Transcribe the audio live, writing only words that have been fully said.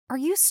Are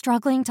you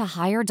struggling to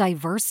hire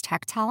diverse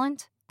tech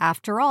talent?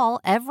 After all,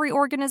 every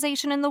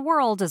organization in the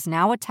world is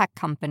now a tech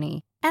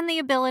company, and the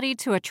ability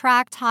to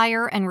attract,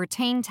 hire, and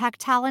retain tech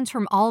talent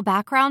from all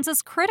backgrounds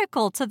is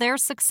critical to their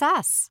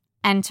success.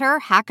 Enter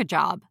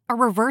Hackajob, a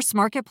reverse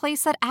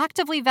marketplace that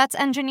actively vets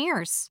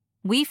engineers.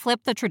 We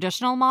flip the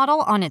traditional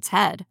model on its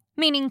head,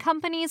 meaning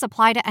companies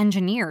apply to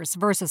engineers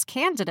versus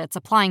candidates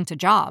applying to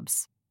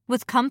jobs,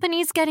 with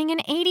companies getting an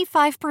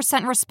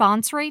 85%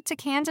 response rate to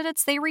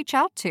candidates they reach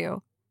out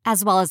to,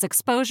 as well as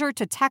exposure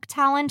to tech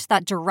talent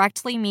that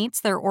directly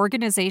meets their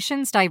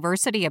organization's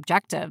diversity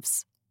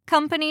objectives.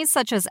 Companies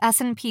such as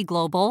S&P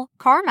Global,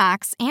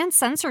 CarMax, and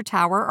Sensor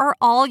Tower are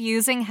all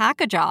using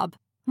Hackajob.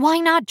 Why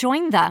not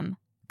join them?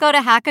 Go to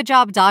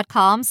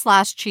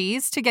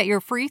hackajob.com/cheese to get your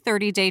free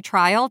 30-day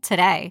trial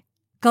today.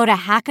 Go to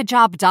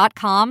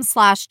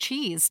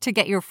hackajob.com/cheese to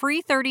get your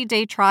free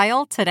 30-day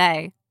trial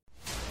today.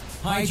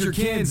 Hide your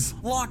kids.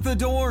 Lock the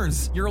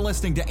doors. You're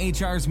listening to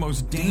HR's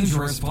most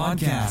dangerous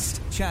podcast.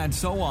 Chad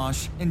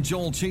Sowash and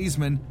Joel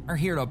Cheeseman are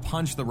here to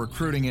punch the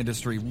recruiting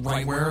industry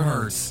right where it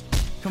hurts.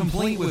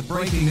 Complete with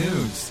breaking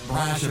news,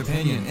 brash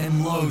opinion,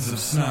 and loads of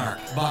snark.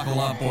 Buckle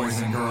up,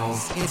 boys and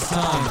girls. It's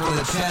time for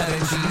the Chad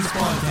and Cheese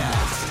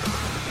Podcast.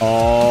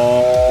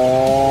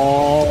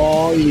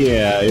 Oh,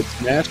 yeah.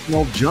 It's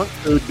National Junk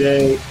Food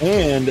Day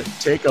and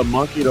Take a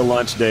Monkey to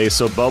Lunch Day,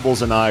 so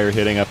Bubbles and I are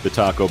hitting up the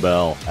Taco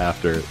Bell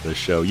after the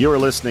show. You are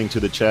listening to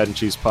the Chad and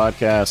Cheese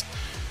Podcast.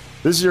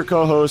 This is your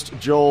co-host,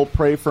 Joel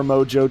Pray for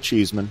Mojo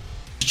Cheeseman.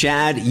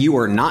 Chad, you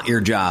are not your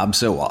job,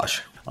 so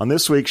wash. On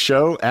this week's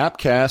show,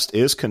 Appcast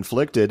is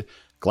conflicted,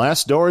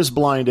 Glassdoor is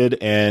blinded,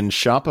 and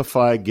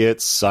Shopify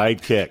gets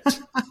sidekicked.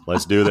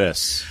 Let's do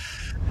this.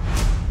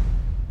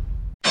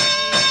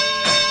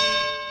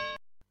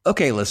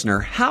 Okay,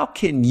 listener, how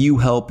can you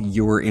help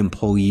your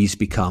employees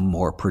become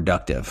more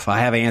productive? I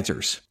have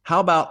answers. How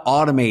about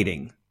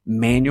automating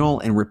manual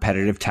and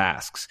repetitive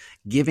tasks,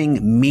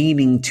 giving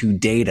meaning to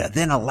data,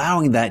 then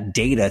allowing that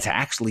data to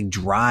actually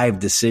drive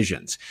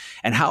decisions?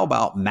 And how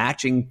about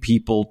matching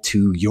people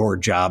to your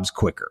jobs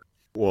quicker?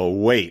 Well,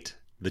 wait.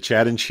 The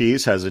Chad and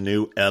Cheese has a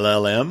new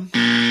LLM?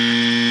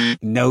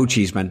 No,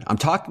 Cheeseman. I'm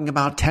talking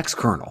about text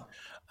kernel.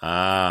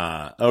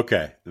 Ah,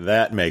 okay.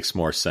 That makes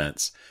more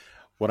sense.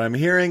 What I'm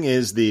hearing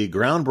is the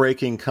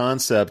groundbreaking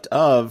concept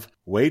of,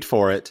 wait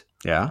for it,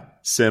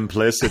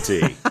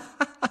 simplicity.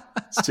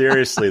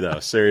 Seriously, though,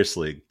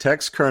 seriously.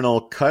 Text kernel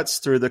cuts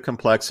through the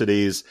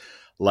complexities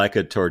like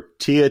a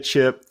tortilla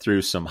chip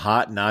through some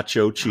hot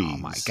nacho cheese. Oh,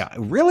 my God.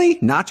 Really?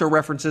 Nacho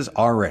references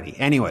already.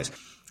 Anyways,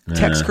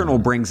 text kernel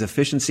brings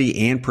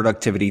efficiency and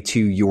productivity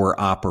to your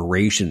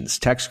operations.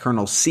 Text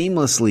kernel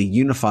seamlessly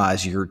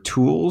unifies your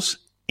tools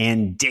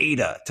and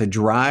data to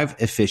drive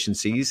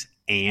efficiencies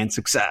and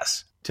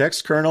success.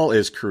 Text kernel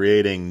is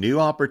creating new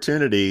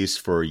opportunities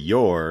for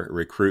your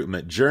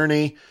recruitment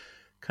journey,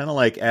 kind of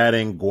like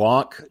adding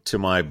guac to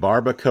my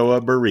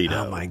barbacoa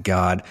burrito. Oh, my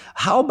God.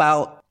 How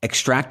about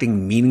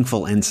extracting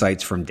meaningful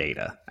insights from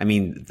data? I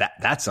mean,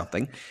 that's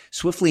something.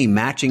 Swiftly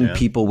matching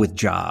people with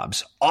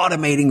jobs,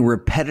 automating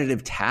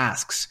repetitive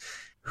tasks.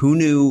 Who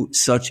knew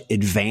such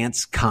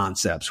advanced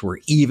concepts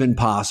were even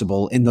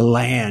possible in the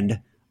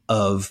land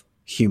of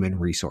human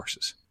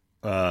resources?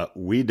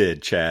 We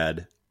did,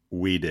 Chad.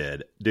 We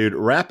did. Dude,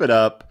 wrap it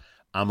up.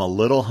 I'm a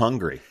little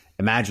hungry.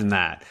 Imagine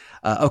that.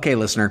 Okay,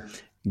 listener,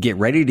 get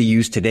ready to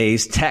use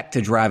today's tech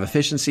to drive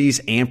efficiencies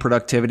and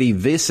productivity.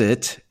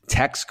 Visit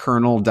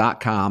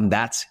textkernel.com.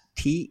 That's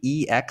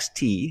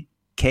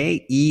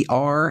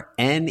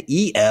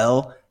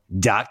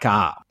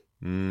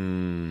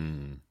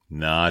TEXTKERNEL.com.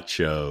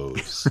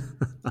 Nachos.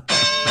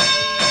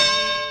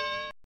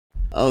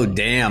 Oh,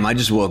 damn. I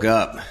just woke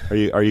up.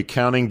 Are you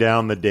counting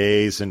down the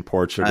days in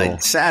Portugal?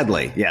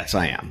 Sadly, yes,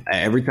 I am.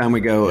 Every time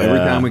we go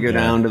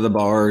down to the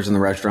bars and the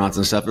restaurants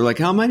and stuff, they're like,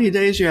 how many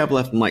days do you have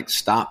left? I'm like,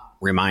 stop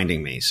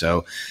reminding me.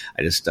 So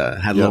I just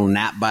had a little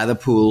nap by the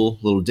pool,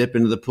 little dip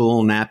into the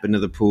pool, nap into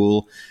the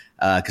pool,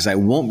 because I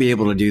won't be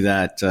able to do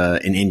that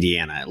in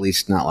Indiana, at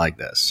least not like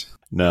this.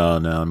 No.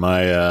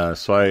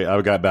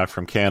 I got back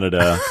from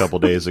Canada a couple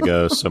days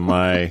ago. So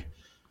my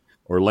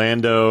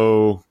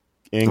Orlando,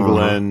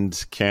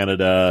 England,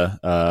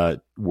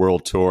 Canada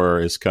world tour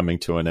is coming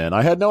to an end.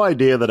 I had no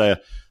idea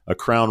that a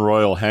Crown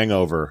Royal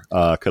hangover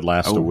could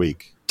last a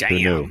week. Damn. Who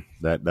knew?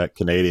 That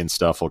Canadian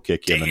stuff will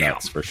kick you in the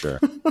nuts for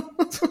sure.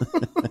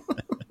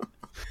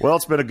 Well,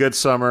 it's been a good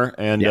summer,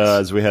 and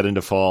as we head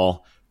into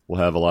fall, we'll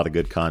have a lot of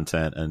good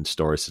content and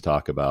stories to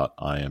talk about,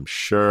 I am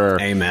sure.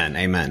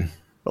 Amen.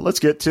 But let's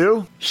get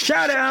to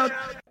shout out.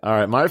 All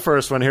right, my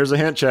first one. Here's a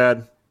hint,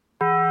 Chad.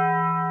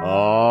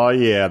 Oh,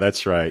 yeah,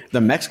 that's right. The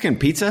Mexican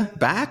pizza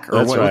back?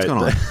 Or what's going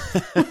on?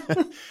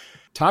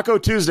 Taco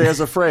Tuesday as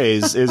a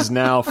phrase is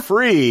now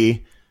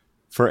free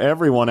for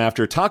everyone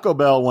after Taco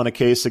Bell won a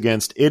case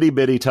against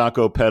itty-bitty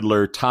taco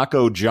peddler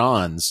Taco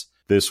John's.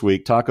 this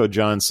week. Taco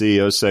John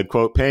CEO said,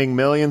 quote, paying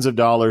millions of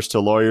dollars to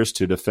lawyers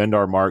to defend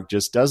our mark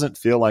just doesn't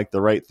feel like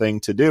the right thing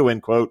to do,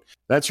 end quote.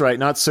 That's right.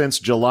 Not since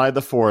July the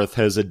 4th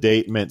has a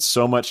date meant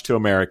so much to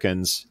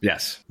Americans.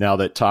 Yes. Now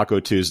that Taco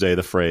Tuesday,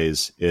 the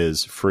phrase,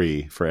 is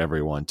free for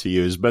everyone to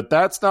use. But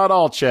that's not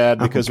all, Chad,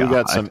 because we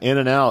got some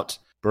In-N-Out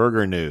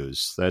burger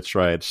news. That's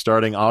right.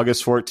 Starting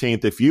August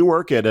 14th, if you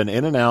work at an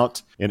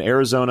In-N-Out in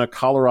Arizona,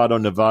 Colorado,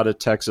 Nevada,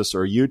 Texas,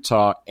 or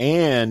Utah,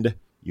 and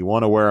you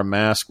want to wear a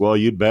mask, well,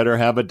 you'd better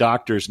have a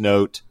doctor's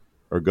note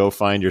or go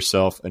find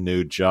yourself a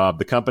new job.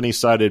 The company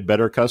cited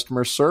better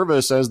customer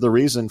service as the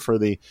reason for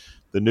the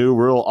new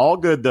rule. All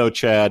good, though,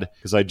 Chad,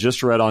 because I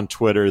just read on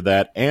Twitter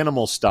that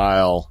animal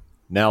style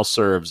now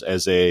serves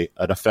as an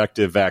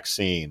effective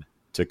vaccine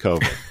to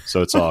COVID.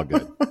 So it's all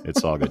good.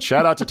 It's all good.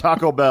 Shout out to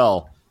Taco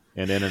Bell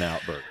and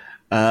In-N-Out Burger.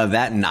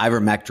 That and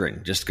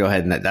ivermectin. Just go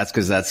ahead and that's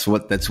because that's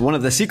one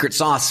of the secret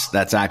sauce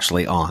that's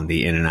actually on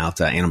the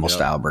In-N-Out animal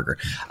style burger.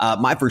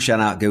 My first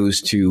shout out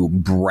goes to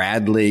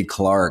Bradley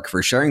Clark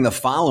for sharing the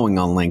following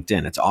on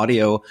LinkedIn. It's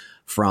audio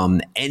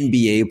from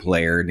NBA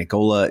player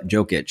Nikola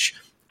Jokic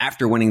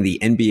after winning the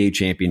NBA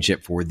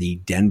championship for the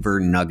Denver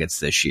Nuggets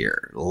this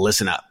year.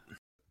 Listen up.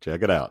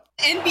 Check it out.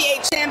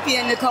 NBA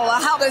champion, Nikola.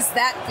 How does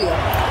that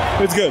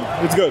feel? It's good.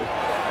 It's good.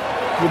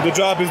 The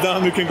job is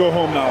done. We can go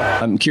home now.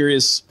 I'm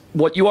curious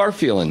what you are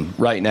feeling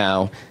right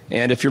now,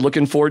 and if you're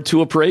looking forward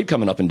to a parade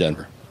coming up in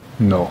Denver.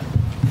 No.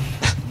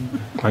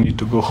 I need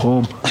to go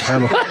home.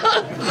 Hello.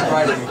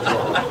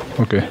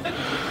 Okay.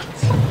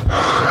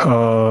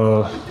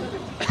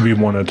 We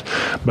won it,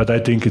 but I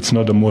think it's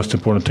not the most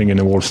important thing in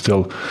the world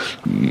still.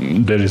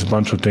 There is a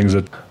bunch of things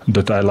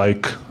that I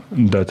like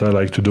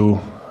to do.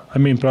 I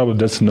mean, probably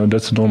that's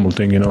a normal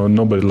thing, you know.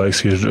 Nobody likes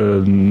his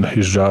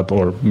job,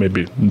 or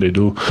maybe they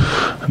do.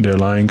 They're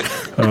lying.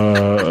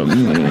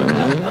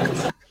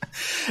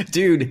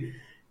 Dude,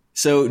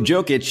 so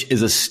Jokic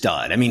is a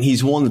stud. I mean,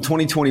 he's won the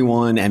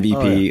 2021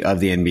 MVP of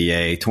the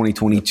NBA,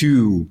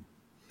 2022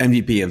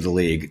 MVP of the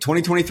league,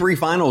 2023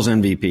 Finals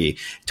MVP,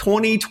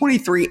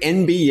 2023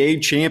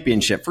 NBA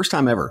championship, first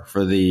time ever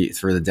for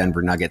the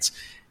Denver Nuggets.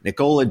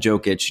 Nikola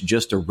Jokic,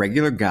 just a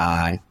regular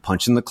guy,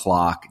 punching the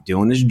clock,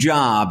 doing his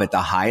job at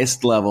the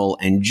highest level,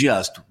 and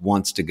just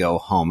wants to go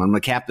home. I'm going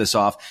to cap this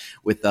off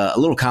with a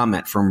little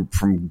comment from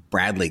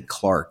Bradley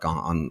Clark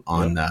on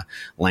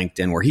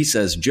LinkedIn, where he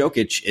says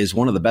Jokic is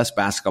one of the best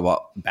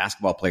basketball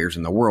players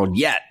in the world,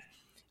 yet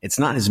it's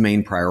not his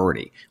main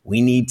priority.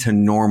 We need to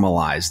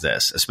normalize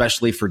this,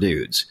 especially for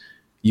dudes.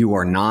 You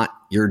are not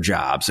your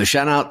job. So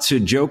shout out to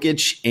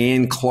Jokic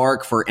and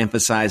Clark for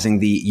emphasizing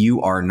the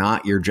 "you are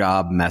not your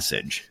job"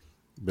 message.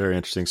 Very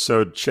interesting.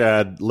 So,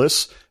 Chad,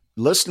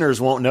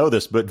 listeners won't know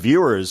this, but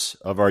viewers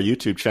of our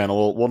YouTube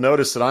channel will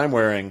notice that I'm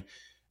wearing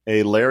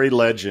a Larry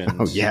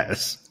Legend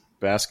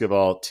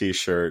basketball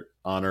T-shirt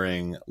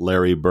honoring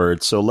Larry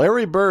Bird. So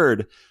Larry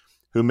Bird,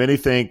 who many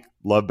think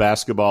loved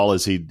basketball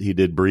as he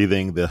did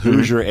breathing the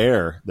Hoosier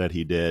air that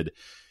he did,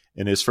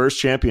 in his first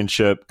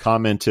championship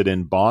commented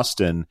in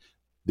Boston,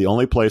 "The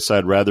only place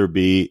I'd rather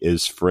be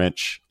is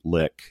French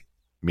Lick,"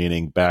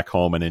 meaning back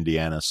home in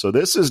Indiana. So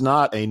this is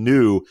not a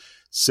new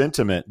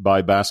sentiment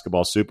by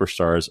basketball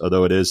superstars,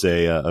 although it is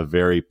a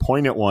very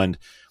poignant one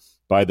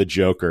by the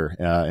Joker.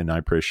 And I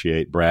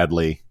appreciate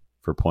Bradley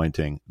for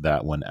pointing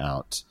that one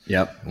out.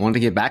 Yep. I wanted to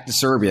get back to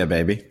Serbia,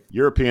 baby.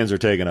 Europeans are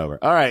taking over.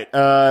 All right.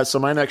 So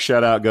my next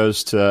shout out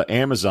goes to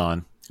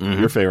Amazon,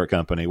 your favorite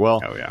company.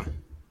 Well,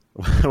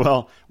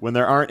 Well, when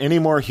there aren't any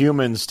more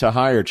humans to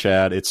hire,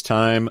 Chad, it's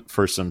time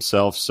for some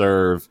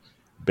self-serve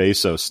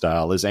Bezos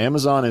style, as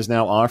Amazon is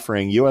now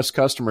offering U.S.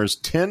 customers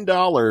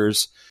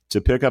 $10 to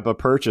pick up a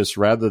purchase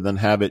rather than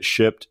have it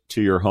shipped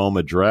to your home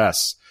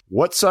address.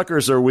 What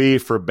suckers are we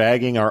for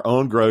bagging our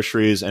own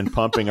groceries and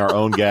pumping our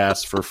own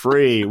gas for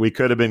free? We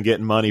could have been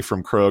getting money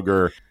from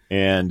Kroger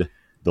and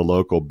the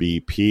local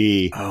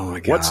BP. Oh, my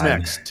God. What's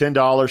next?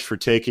 $10 for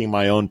taking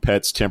my own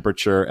pet's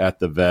temperature at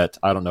the vet.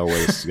 I don't know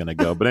where this is going to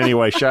go. But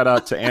anyway, shout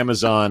out to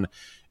Amazon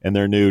and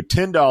their new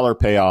 $10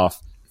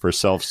 payoff for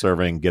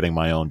self-serving, getting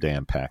my own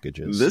damn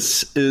packages.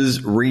 This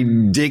is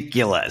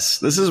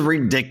ridiculous.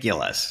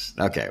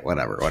 Okay,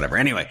 whatever.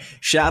 Anyway,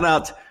 shout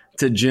out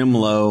to Jim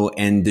Lowe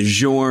and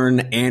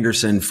DeJourn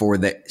Anderson for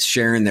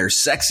sharing their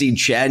sexy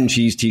Chad and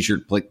Cheese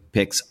t-shirt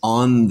pics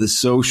on the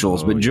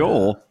socials. But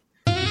Joel,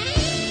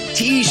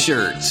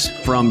 T-shirts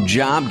from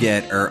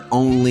JobGet are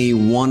only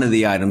one of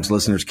the items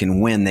listeners can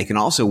win. They can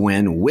also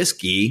win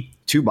whiskey,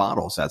 2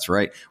 bottles. That's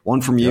right.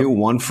 One from you,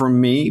 one from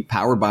me,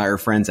 powered by our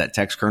friends at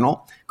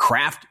TextKernel.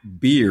 Craft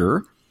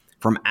beer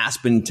from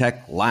Aspen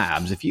Tech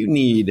Labs. If you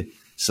need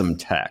some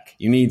tech,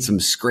 you need some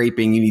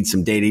scraping, you need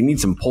some data, you need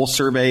some pulse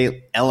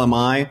survey,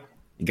 LMI,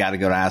 you got to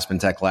go to Aspen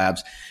Tech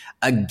Labs.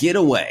 A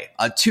getaway,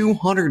 a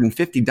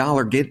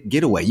 $250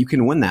 getaway. You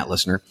can win that,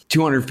 listener.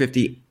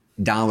 $250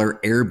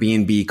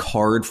 Airbnb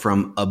card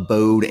from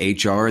Abode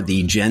HR,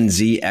 the Gen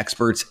Z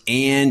experts.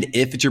 And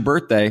if it's your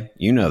birthday,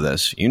 you know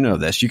this,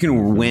 you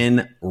can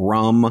win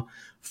rum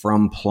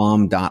from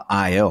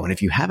plum.io. And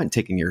if you haven't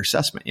taken your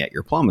assessment yet,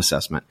 your plum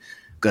assessment,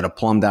 Go to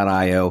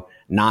plum.io,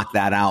 knock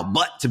that out.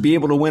 But to be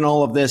able to win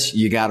all of this,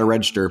 you got to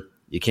register.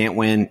 You can't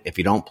win if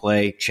you don't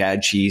play.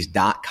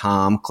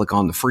 ChadCheese.com. Click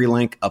on the free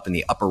link up in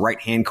the upper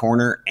right-hand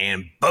corner,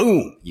 and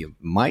boom, you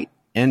might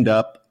end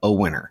up a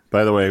winner.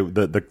 By the way,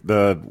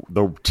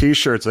 the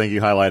T-shirts I think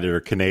you highlighted are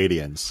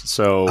Canadians.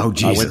 So I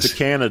went to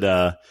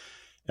Canada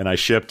and I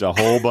shipped a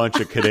whole bunch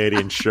of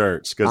Canadian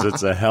shirts because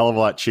it's a hell of a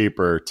lot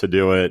cheaper to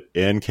do it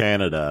in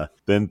Canada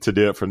than to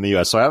do it from the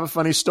U.S. So I have a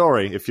funny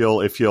story if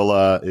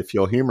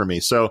you'll humor me.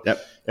 So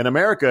in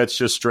America, it's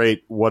just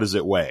straight. What does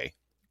it weigh?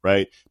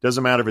 Right?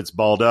 Doesn't matter if it's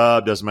balled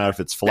up. Doesn't matter if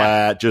it's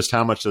flat. Just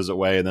how much does it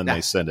weigh? And then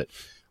they send it.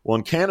 Well,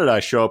 in Canada, I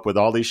show up with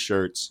all these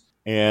shirts.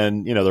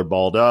 And, they're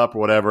balled up or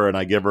whatever. And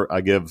I give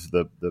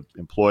the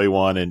employee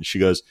one, and she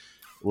goes,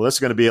 well, this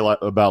is going to be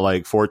about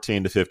like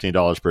 $14 to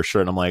 $15 per shirt.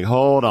 And I'm like,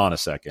 hold on a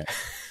second.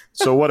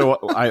 So what do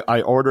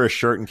I order a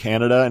shirt in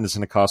Canada, and it's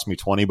going to cost me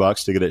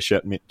 $20 to get it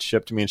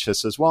shipped to me. And she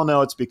says, well,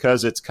 no, it's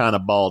because it's kind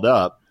of balled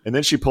up. And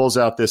then she pulls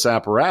out this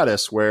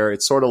apparatus where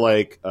it's sort of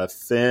like a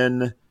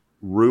thin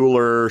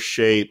ruler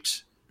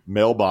shaped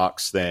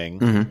mailbox thing.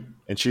 Mm-hmm.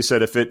 And she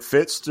said, if it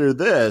fits through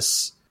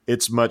this,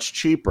 it's much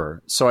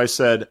cheaper. So I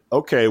said,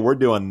 okay, we're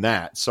doing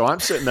that. So I'm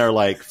sitting there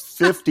like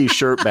 50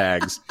 shirt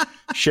bags,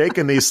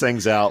 shaking these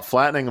things out,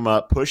 flattening them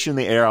up, pushing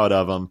the air out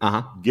of them,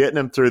 getting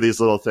them through these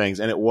little things.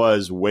 And it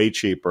was way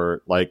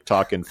cheaper, like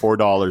talking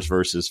 $4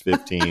 versus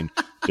 $15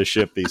 to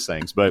ship these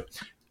things. But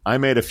I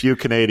made a few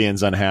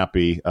Canadians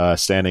unhappy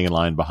standing in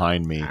line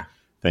behind me,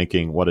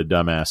 thinking, what a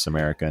dumbass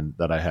American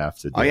that I have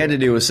to do. All you had to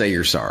do was say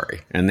you're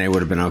sorry, and they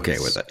would have been okay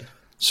with it.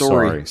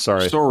 Sorry.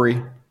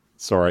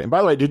 And by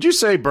the way, did you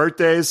say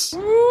birthdays?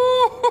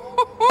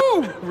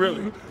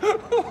 Really?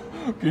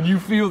 Can you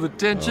feel the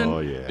tension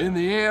in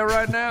the air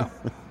right now?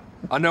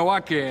 I know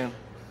I can.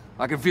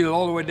 I can feel it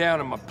all the way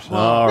down in my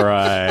plum. All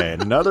right.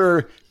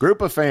 Another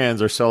group of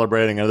fans are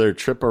celebrating another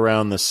trip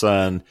around the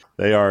sun.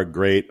 They are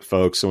great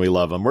folks, and we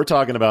love them. We're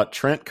talking about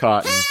Trent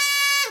Cotton,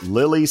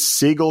 Lily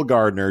Siegel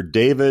Gardner,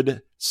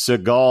 David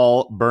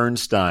Segal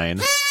Bernstein,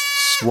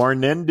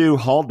 Swarnendu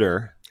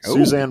Halder,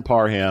 Suzanne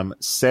Parham,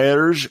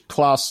 Serge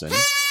Clausen,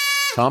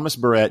 Thomas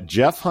Barrett,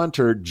 Jeff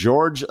Hunter,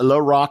 George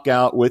LaRock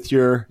out with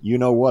your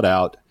you-know-what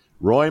out,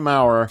 Roy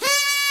Maurer,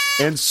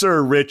 and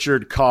Sir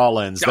Richard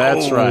Collins.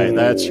 That's right.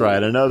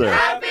 Another.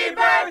 Happy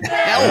birthday!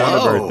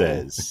 Hello.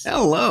 Birthdays.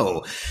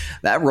 Hello.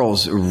 That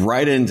rolls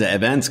right into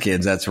events,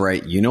 kids. That's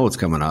right. You know what's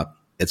coming up.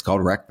 It's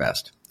called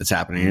WreckFest. It's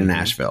happening in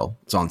Nashville.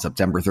 It's on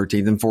September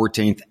 13th and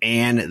 14th,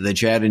 and the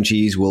Chad and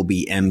Cheese will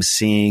be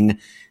emceeing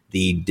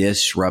the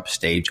Disrupt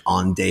stage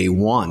on day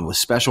one with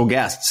special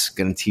guests.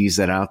 Going to tease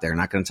that out there.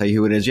 Not going to tell you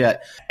who it is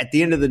yet. At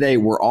the end of the day,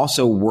 we're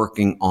also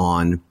working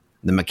on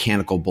the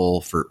mechanical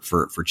bull for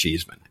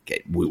Cheeseman.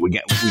 Okay,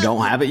 we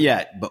don't have it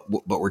yet, but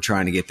we're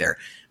trying to get there.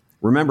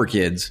 Remember,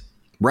 kids,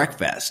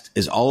 WreckFest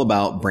is all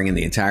about bringing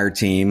the entire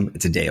team.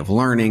 It's a day of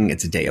learning.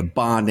 It's a day of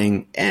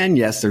bonding. And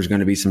yes, there's going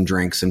to be some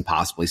drinks and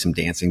possibly some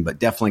dancing, but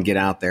definitely get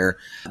out there.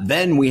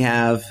 Then we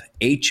have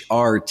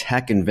HR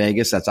Tech in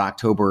Vegas. That's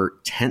October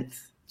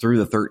 10th through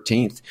the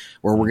 13th,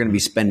 where we're going to be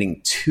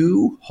spending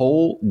 2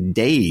 whole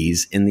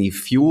days in the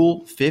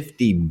Fuel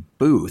 50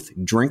 booth,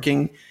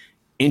 drinking,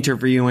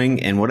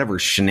 interviewing, and whatever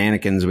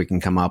shenanigans we can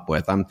come up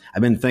with. I've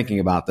been thinking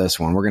about this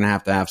one. We're going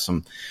to have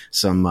some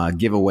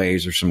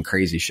giveaways or some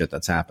crazy shit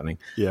that's happening.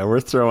 Yeah,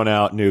 we're throwing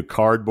out new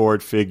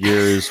cardboard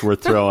figures. We're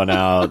throwing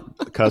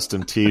out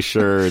custom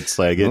T-shirts.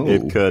 Like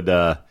it could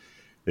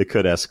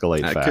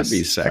escalate fast. That could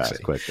be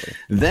sexy. Quickly.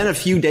 Then a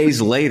few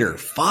days later,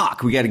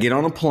 we got to get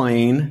on a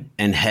plane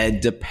and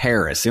head to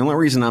Paris. The only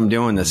reason I'm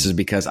doing this is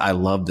because I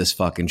love this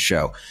fucking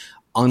show.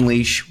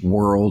 Unleash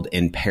World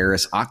in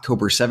Paris,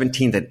 October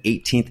 17th and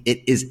 18th.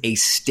 It is a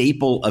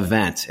staple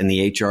event in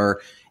the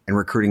HR and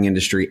recruiting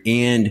industry.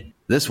 And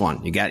this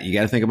one, you got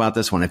to think about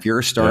this one. If you're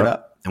a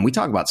startup, and we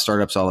talk about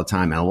startups all the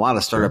time, and a lot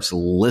of startups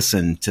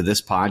listen to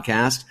this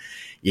podcast,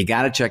 you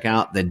got to check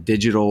out the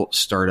digital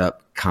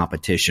startup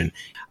competition.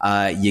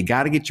 You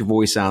got to get your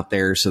voice out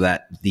there so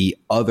that the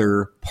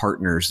other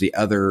partners, the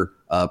other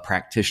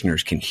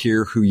practitioners can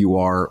hear who you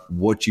are,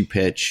 what you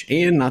pitch,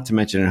 and not to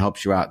mention it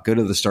helps you out. Go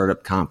to the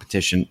startup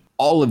competition.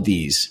 All of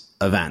these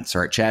events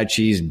are at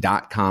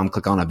chadcheese.com.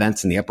 Click on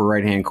events in the upper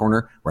right-hand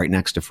corner, right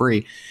next to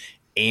free,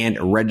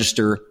 and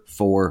register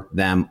for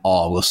them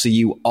all. We'll see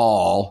you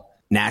all,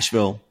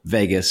 Nashville,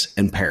 Vegas,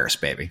 and Paris,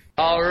 baby.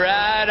 All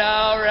right.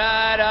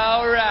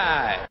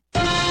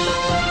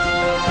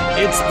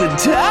 It's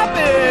the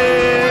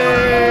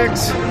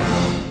topics.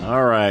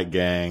 All right,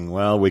 gang.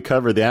 Well, we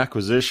covered the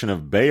acquisition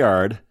of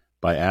Bayard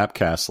by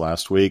Appcast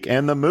last week,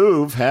 and the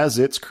move has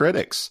its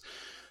critics.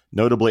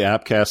 Notably,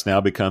 Appcast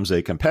now becomes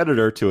a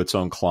competitor to its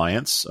own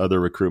clients, other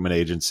recruitment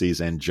agencies,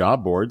 and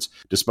job boards.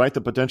 Despite the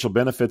potential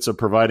benefits of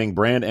providing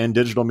brand and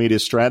digital media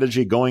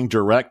strategy, going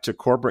direct to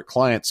corporate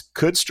clients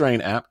could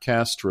strain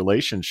Appcast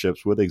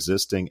relationships with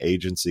existing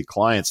agency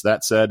clients.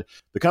 That said,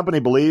 the company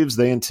believes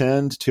they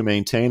intend to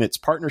maintain its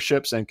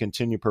partnerships and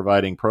continue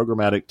providing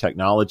programmatic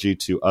technology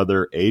to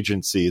other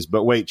agencies.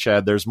 But wait,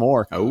 Chad, there's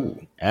more. Oh.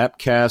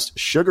 Appcast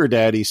sugar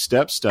daddy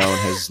Stepstone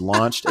has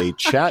launched a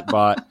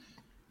chatbot.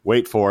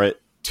 Wait for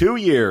it. 2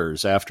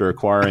 years after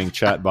acquiring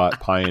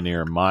chatbot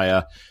pioneer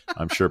Maya.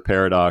 I'm sure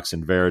Paradox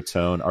and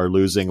Veritone are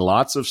losing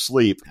lots of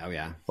sleep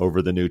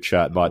over the new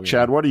chatbot.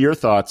 Chad, what are your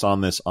thoughts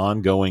on this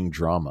ongoing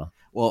drama?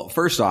 Well,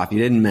 first off, you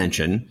didn't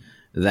mention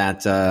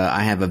that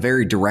I have a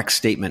very direct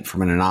statement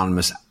from an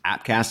anonymous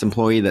Appcast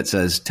employee that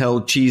says,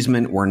 tell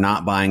Cheeseman we're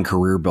not buying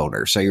Career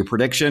Builder. So your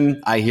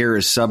prediction, I hear,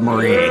 is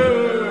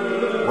Submarine.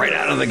 Right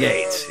out of the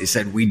gates. He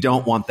said, we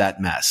don't want that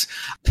mess.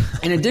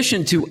 In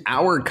addition to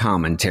our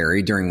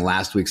commentary during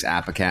last week's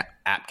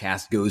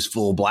Appcast Goes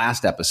Full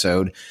Blast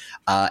episode,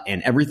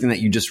 and everything that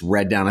you just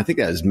read down, I think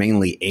that was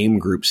mainly AIM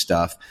Group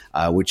stuff,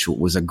 which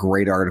was a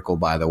great article,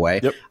 by the way.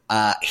 Yep.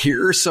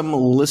 Here are some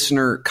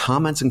listener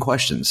comments and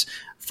questions.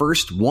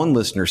 First, one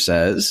listener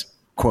says,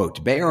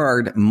 quote,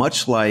 Bayard,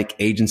 much like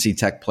agency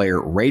tech player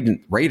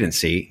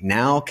Radency,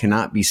 now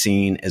cannot be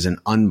seen as an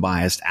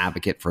unbiased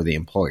advocate for the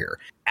employer.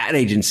 Ad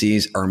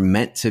agencies are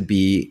meant to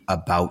be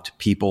about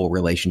people,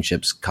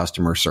 relationships,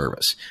 customer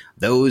service.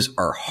 Those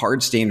are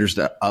hard standards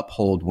to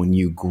uphold when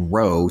you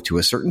grow to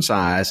a certain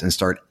size and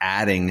start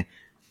adding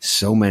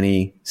so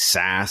many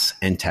SaaS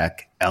and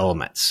tech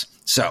elements.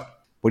 So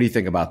what do you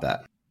think about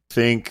that? I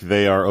think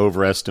they are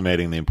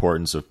overestimating the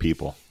importance of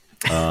people.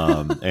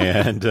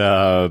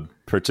 And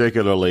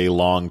particularly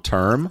long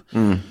term.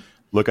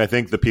 Look, I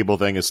think the people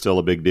thing is still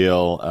a big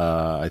deal.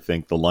 I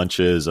think the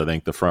lunches, I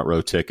think the front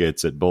row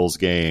tickets at Bulls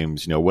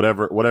games,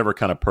 whatever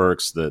kind of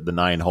perks, the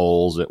 9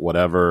 holes at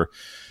whatever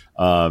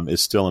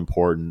is still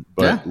important.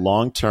 But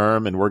long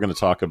term, and we're going to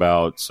talk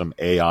about some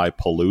AI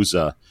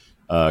palooza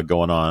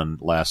going on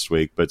last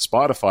week. But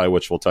Spotify,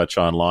 which we'll touch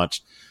on,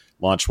 launched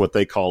what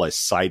they call a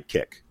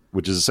sidekick,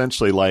 which is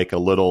essentially like a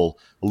little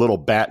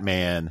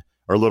Batman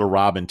or a little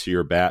Robin to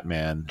your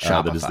Batman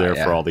that is there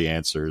for all the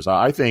answers.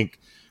 I think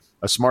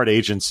a smart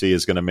agency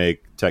is going to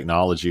make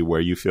technology where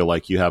you feel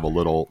like you have a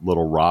little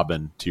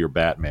Robin to your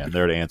Batman,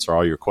 there to answer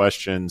all your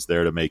questions,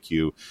 there to make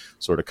you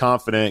sort of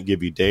confident,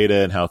 give you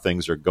data and how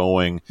things are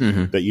going,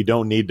 that you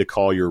don't need to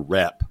call your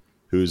rep,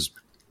 who's,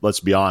 let's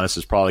be honest,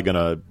 is probably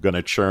going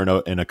to churn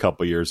in a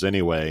couple years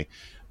anyway.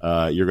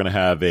 You're going to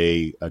have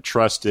a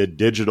trusted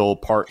digital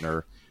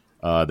partner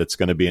that's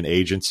going to be an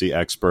agency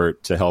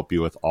expert to help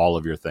you with all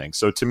of your things.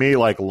 So to me,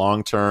 like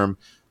long term,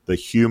 the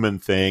human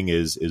thing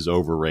is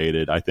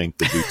overrated. I think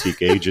the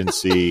boutique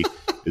agency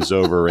is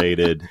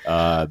overrated.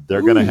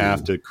 They're going to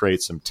have to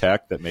create some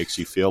tech that makes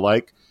you feel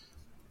like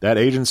that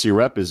agency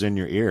rep is in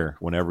your ear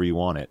whenever you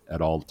want it at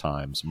all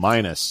times,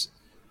 minus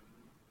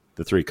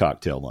the 3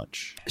 cocktail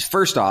lunch.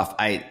 First off,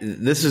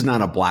 this is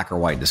not a black or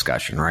white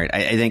discussion, right?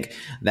 I think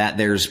that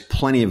there's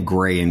plenty of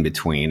gray in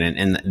between.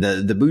 And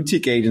the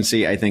boutique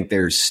agency, I think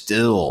there's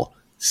still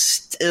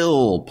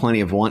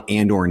plenty of want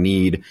and or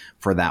need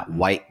for that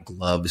white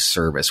glove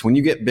service. When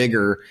you get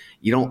bigger,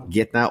 you don't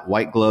get that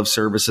white glove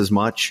service as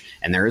much,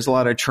 and there is a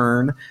lot of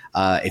churn.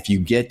 If you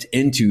get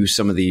into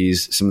some of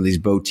these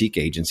boutique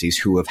agencies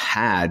who have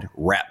had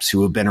reps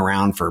who have been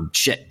around for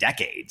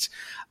decades,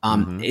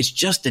 it's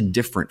just a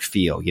different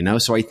feel,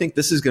 So I think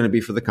this is going to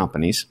be for the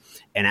companies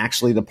and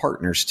actually the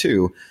partners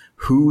too,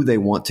 who they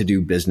want to do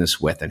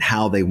business with and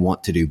how they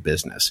want to do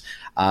business.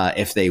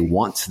 If they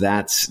want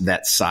that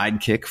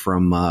sidekick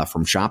from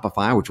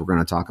Shopify, which we're going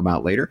to talk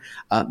about later,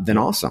 then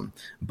awesome.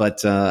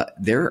 But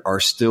there are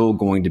still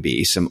going to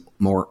be some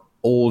more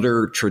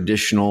older,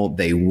 traditional.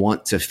 They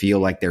want to feel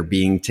like they're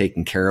being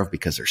taken care of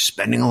because they're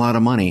spending a lot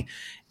of money.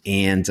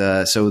 And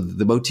so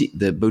the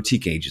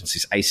boutique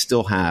agencies, I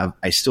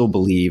still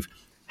believe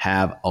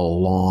have a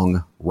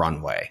long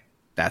runway.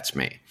 That's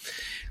me.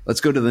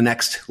 Let's go to the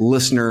next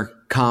listener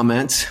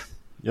comment.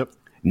 Yep.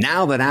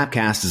 Now that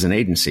Appcast is an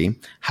agency,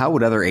 how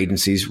would other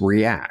agencies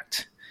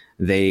react?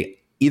 They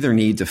either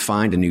need to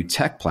find a new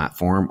tech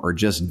platform or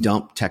just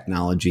dump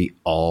technology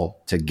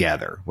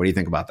altogether. What do you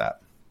think about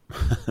that?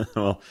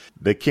 Well,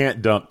 they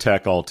can't dump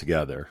tech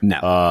altogether.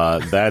 No.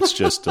 That's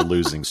just a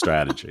losing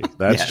strategy.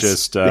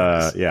 That's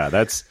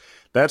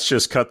that's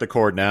just cut the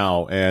cord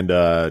now and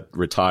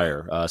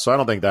retire. So I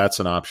don't think that's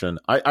an option.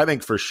 I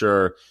think for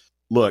sure,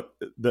 look,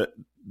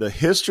 the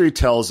history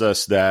tells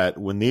us that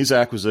when these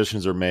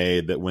acquisitions are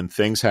made, that when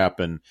things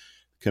happen,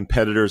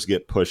 competitors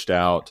get pushed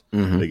out,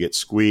 they get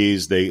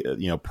squeezed,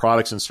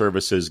 products and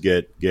services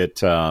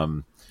get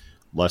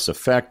less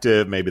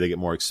effective, maybe they get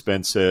more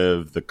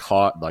expensive, the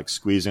cost, like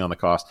squeezing on the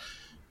cost.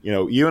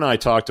 You and I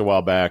talked a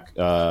while back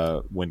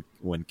when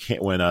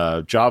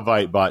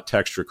JobVite bought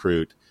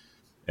TextRecruit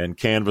and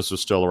Canvas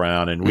was still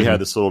around, and we had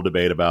this little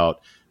debate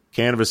about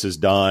Canvas is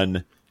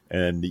done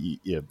And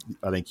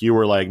I think you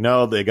were like,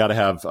 no, they got to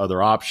have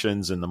other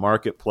options in the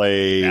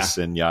marketplace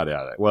and yada,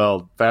 yada.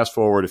 Well, fast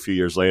forward a few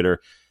years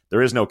later,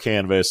 there is no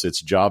Canvas.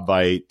 It's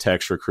JobVite,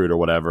 Text Recruit, or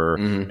whatever.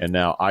 And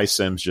now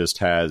iCIMS just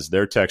has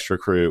their Text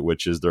Recruit,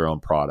 which is their own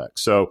product.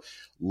 So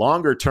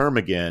longer term,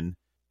 again,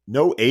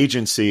 no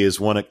agency is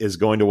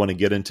going to want to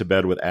get into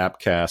bed with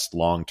Appcast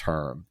long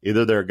term.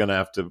 Either they're going to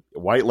have to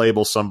white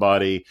label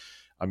somebody.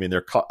 I mean,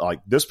 they're like,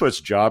 this puts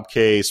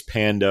JobCase,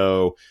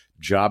 Pando,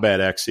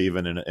 JobAdX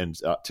even in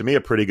to me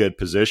a pretty good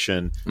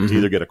position to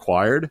either get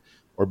acquired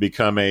or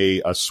become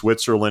a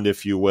Switzerland,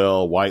 if you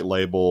will, white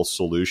label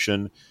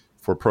solution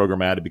for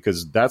programmatic,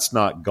 because that's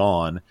not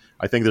gone.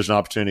 I think there's an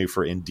opportunity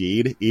for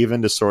Indeed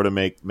even to sort of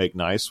make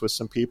nice with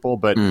some people,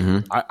 but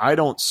I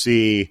don't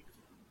see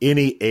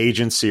any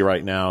agency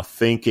right now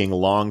thinking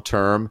long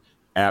term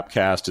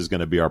Appcast is going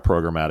to be our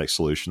programmatic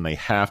solution. They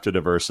have to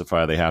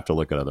diversify. They have to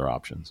look at other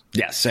options.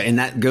 Yes. And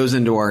that goes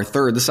into our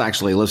third. This is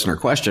actually a listener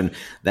question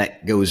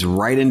that goes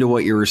right into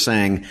what you were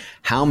saying.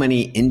 How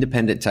many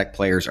independent tech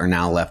players are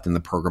now left in the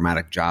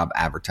programmatic job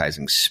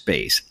advertising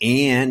space?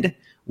 And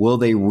will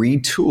they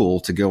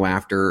retool to go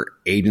after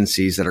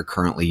agencies that are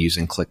currently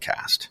using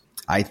ClickCast?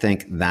 I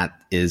think that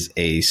is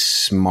a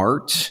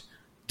smart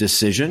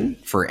decision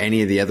for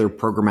any of the other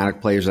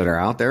programmatic players that are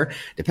out there,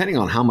 depending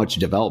on how much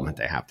development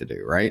they have to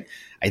do, right?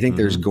 I think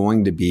there's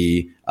going to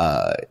be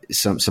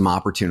some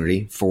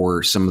opportunity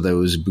for some of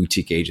those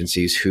boutique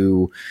agencies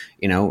who,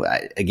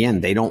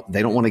 again, they don't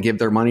want to give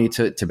their money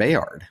to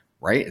Bayard,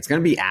 right? It's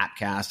going to be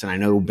Appcast, and I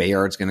know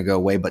Bayard's going to go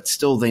away, but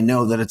still they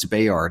know that it's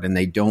Bayard, and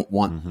they don't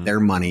want their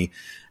money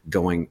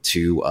going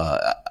to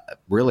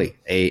really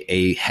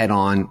a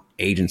head-on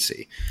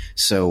agency.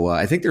 So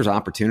I think there's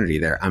opportunity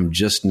there. I'm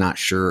just not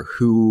sure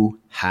who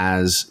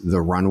has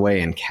the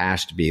runway and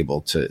cash to be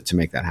able to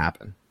make that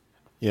happen.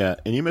 Yeah,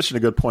 and you mentioned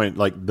a good point.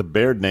 Like the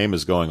Bayard name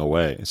is going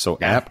away, so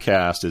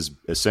Appcast is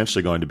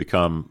essentially going to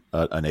become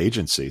an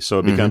agency. So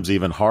it becomes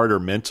even harder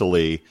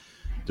mentally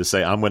to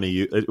say I'm going to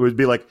use. It would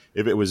be like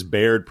if it was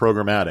Bayard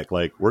Programmatic.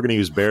 Like we're going to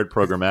use Bayard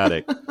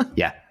Programmatic.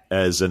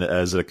 As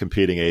a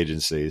competing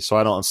agency. So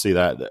I don't see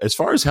that. As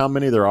far as how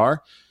many there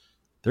are,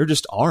 there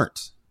just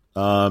aren't.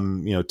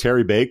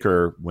 Terry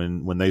Baker,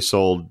 when they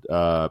sold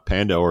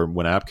Pando, or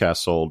when Appcast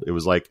sold, it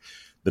was like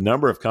the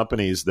number of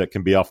companies that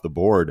can be off the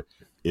board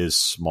is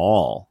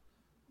small.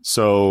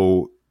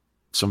 So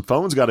some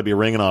phones got to be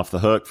ringing off the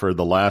hook for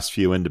the last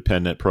few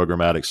independent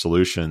programmatic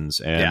solutions,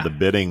 and the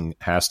bidding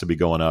has to be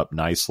going up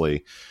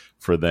nicely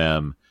for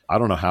them. I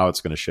don't know how it's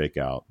going to shake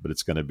out, but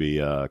it's going to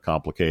be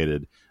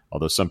complicated.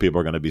 Although some people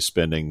are going to be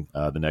spending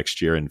the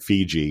next year in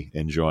Fiji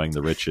enjoying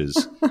the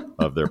riches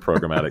of their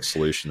programmatic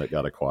solution that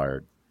got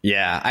acquired.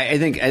 Yeah, I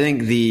think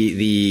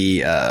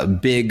the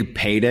big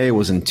payday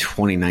was in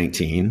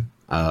 2019.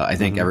 I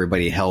think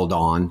everybody held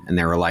on and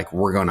they were like,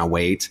 we're going to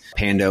wait.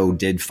 Pando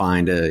did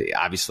find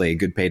obviously a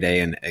good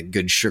payday and a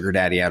good sugar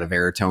daddy out of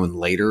Veritone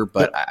later,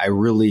 but I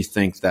really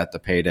think that the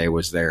payday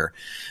was there.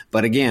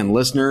 But again,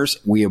 listeners,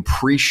 we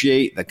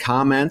appreciate the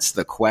comments,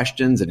 the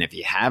questions, and if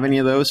you have any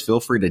of those, feel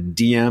free to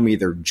DM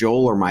either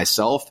Joel or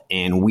myself,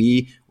 and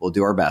we will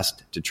do our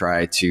best to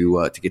try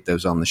to get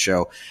those on the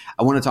show.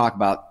 I want to talk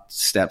about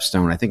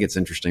Stepstone. I think it's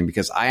interesting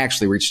because I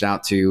actually reached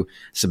out to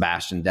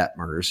Sebastian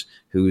Detmers,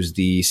 who's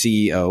the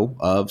CEO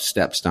of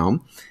Stepstone,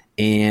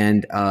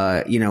 and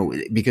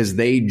because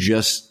they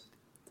just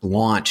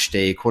launched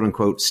a quote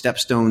unquote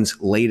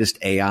Stepstone's latest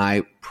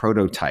AI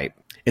prototype.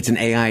 It's an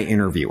AI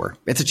interviewer.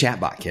 It's a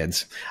chatbot,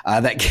 kids,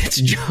 that gets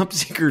job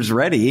seekers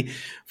ready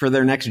for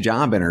their next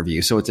job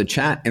interview. So it's a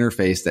chat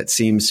interface that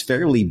seems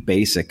fairly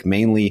basic,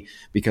 mainly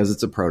because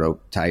it's a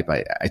prototype.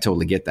 I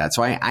totally get that.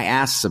 So I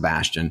asked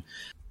Sebastian,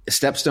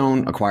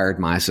 Stepstone acquired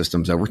Maya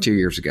Systems over 2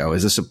 years ago.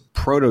 Is this a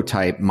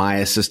prototype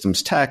Maya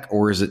Systems tech,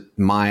 or is it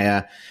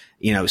Maya,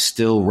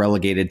 still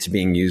relegated to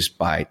being used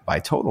by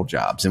total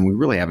jobs? And we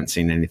really haven't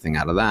seen anything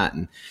out of that.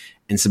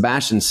 And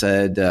Sebastian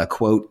said,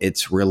 quote,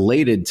 it's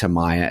related to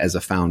Maya as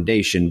a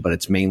foundation, but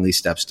it's mainly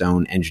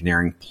Stepstone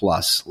engineering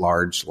plus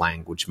large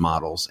language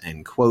models,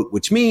 end quote,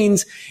 which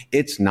means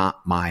it's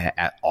not Maya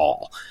at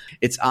all.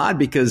 It's odd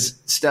because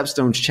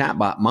Stepstone's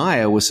chatbot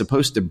Maya was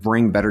supposed to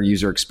bring better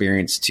user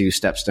experience to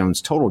Stepstone's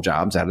total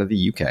jobs out of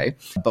the UK.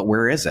 But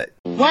where is it?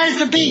 Where's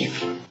the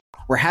beef?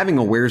 We're having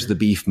a where's the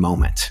beef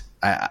moment,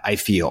 I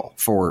feel,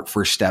 for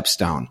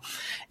Stepstone.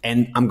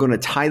 And I'm going to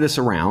tie this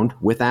around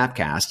with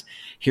Appcast.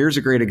 Here's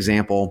a great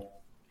example.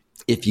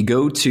 If you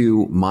go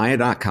to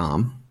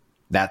Maya.com,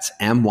 that's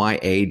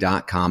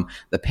MYA.com,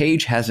 the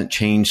page hasn't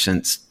changed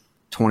since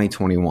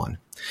 2021.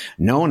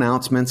 No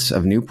announcements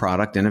of new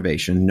product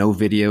innovation, no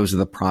videos of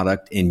the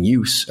product in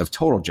use of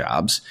total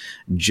jobs,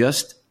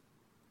 just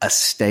a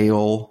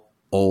stale,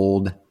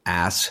 old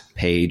ass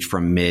page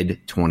from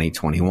mid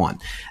 2021.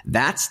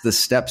 That's the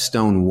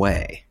Stepstone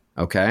way.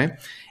 Okay.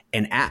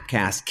 And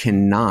Appcast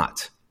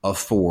cannot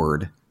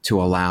afford to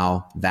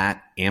allow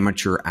that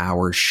amateur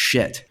hour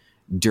shit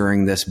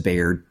during this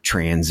Bayard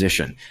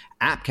transition.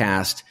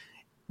 Appcast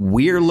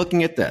we're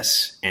looking at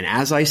this, and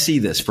as I see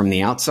this from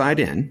the outside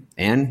in,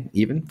 and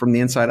even from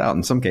the inside out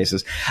in some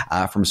cases,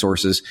 from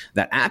sources,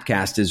 that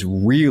Appcast is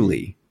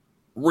really,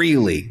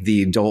 really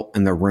the adult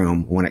in the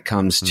room when it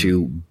comes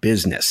to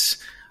business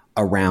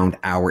around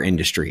our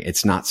industry.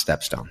 It's not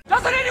Stepstone.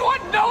 Doesn't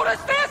anyone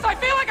notice this? I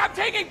feel like I'm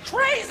taking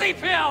crazy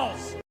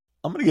pills.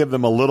 I'm going to give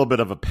them a little bit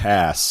of a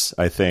pass,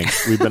 I think.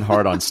 We've been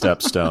hard on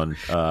Stepstone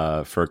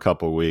for a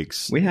couple of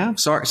weeks. We have.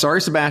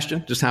 Sorry,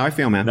 Sebastian. Just how I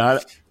feel, man.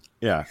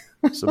 Yeah.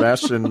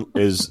 Sebastian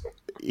is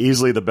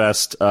easily the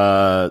best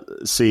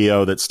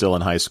CEO that's still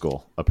in high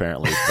school,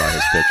 apparently, by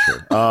his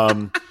picture.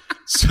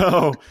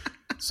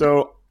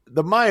 So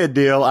the Maya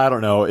deal, I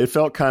don't know. It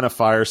felt kind of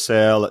fire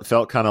sale. It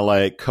felt kind of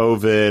like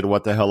COVID.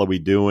 What the hell are we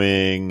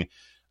doing?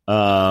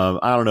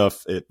 I don't know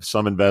if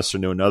some investor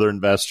knew another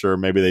investor.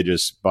 Maybe they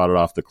just bought it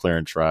off the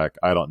clearing track.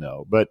 I don't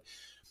know. But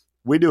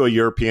we do a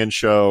European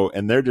show,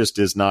 and there just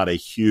is not a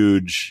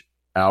huge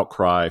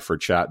outcry for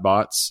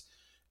chatbots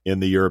in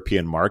the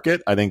European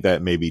market. I think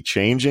that may be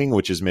changing,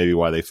 which is maybe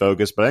why they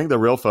focus. But I think the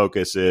real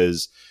focus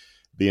is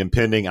the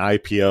impending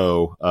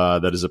IPO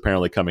that is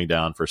apparently coming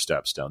down for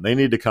Stepstone. They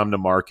need to come to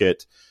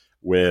market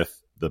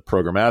with the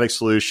programmatic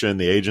solution,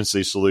 the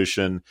agency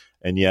solution,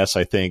 and yes,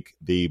 I think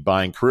the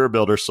buying career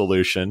builder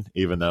solution,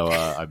 even though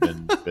I've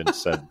been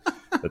said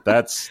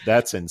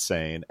that's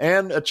insane.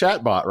 And a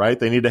chatbot, right?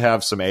 They need to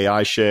have some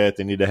AI shit.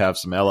 They need to have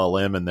some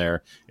LLM in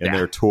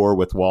their tour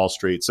with Wall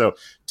Street. So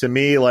to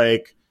me,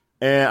 like,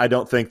 I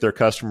don't think their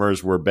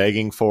customers were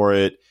begging for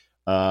it.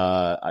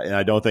 And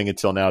I don't think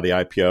until now the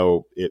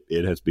IPO,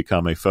 it has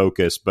become a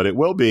focus, but it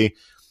will be.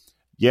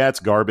 Yeah,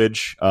 it's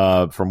garbage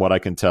from what I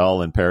can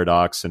tell, and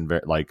Paradox and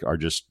are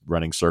just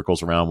running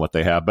circles around what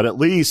they have. But at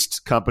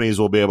least companies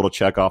will be able to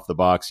check off the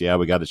box. Yeah,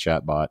 we got a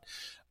chatbot.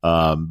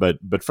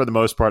 But for the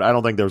most part, I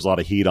don't think there's a lot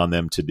of heat on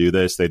them to do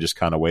this. They just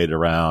kind of waited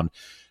around.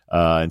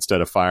 Instead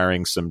of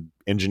firing some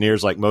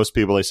engineers like most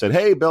people, they said,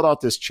 hey, build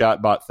out this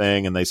chatbot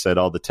thing. And they said,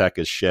 oh, the tech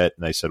is shit.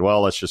 And they said, well,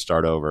 let's just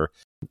start over.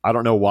 I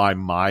don't know why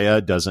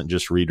Maya doesn't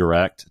just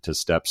redirect to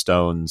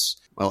Stepstone's.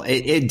 Well,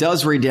 it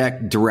does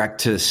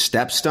redirect to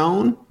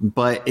Stepstone,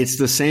 but it's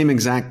the same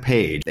exact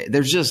page.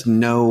 There's just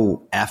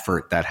no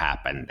effort that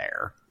happened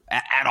there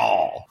at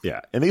all.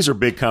 Yeah. And these are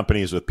big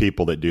companies with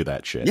people that do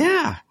that shit.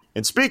 Yeah.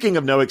 And speaking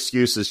of no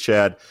excuses,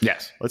 Chad,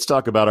 yes, let's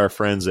talk about our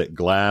friends at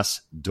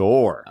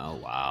Glassdoor. Oh,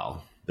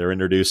 wow. They're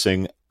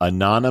introducing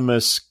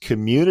anonymous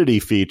community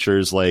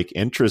features like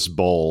interest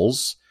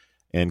bowls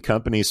and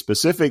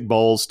company-specific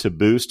bowls to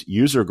boost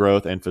user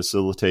growth and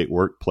facilitate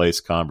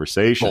workplace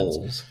conversations.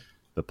 Bowls.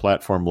 The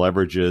platform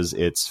leverages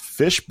its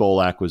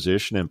Fishbowl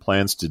acquisition and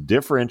plans to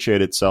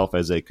differentiate itself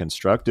as a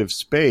constructive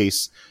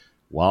space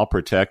while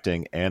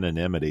protecting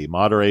anonymity.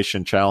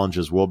 Moderation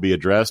challenges will be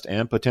addressed,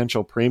 and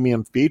potential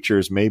premium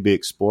features may be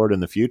explored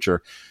in the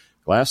future.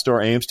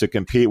 Glassdoor aims to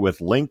compete with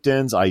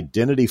LinkedIn's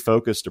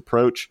identity-focused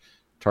approach,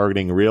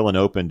 targeting real and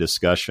open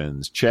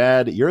discussions.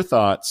 Chad, your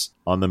thoughts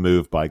on the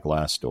move by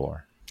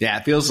Glassdoor? Yeah,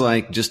 it feels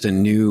like just a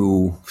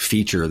new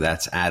feature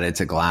that's added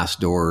to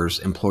Glassdoor's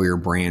employer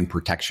brand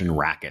protection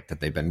racket that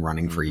they've been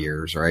running for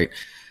years, right?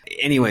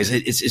 Anyways,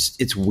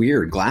 it's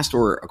weird.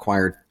 Glassdoor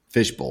acquired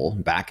Fishbowl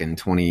back in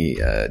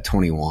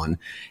 2021,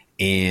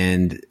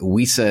 and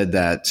we said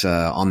that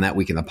on That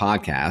Week in the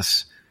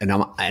Podcast,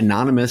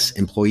 anonymous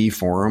employee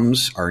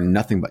forums are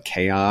nothing but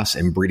chaos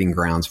and breeding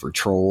grounds for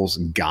trolls,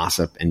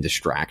 gossip, and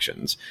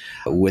distractions.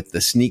 With the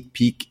sneak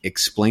peek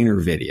explainer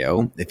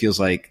video, it feels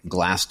like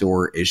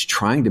Glassdoor is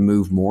trying to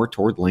move more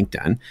toward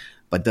LinkedIn.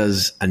 But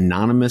does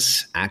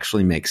anonymous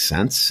actually make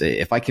sense?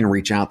 If I can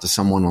reach out to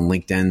someone on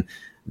LinkedIn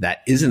that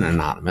isn't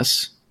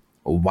anonymous,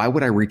 why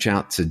would I reach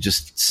out to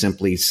just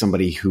simply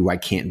somebody who I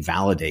can't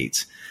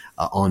validate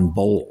on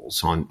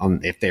Bowls,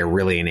 on if they're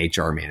really an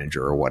HR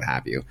manager or what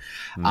have you?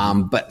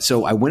 But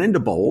so I went into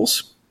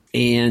Bowls,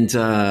 and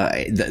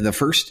the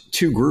first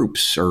two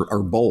groups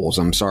or Bowls,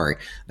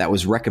 that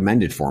was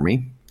recommended for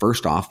me.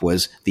 First off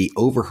was the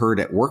Overheard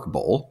at Work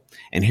Bowl.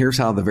 And here's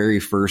how the very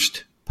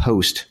first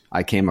post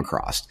I came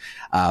across,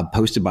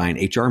 posted by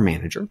an HR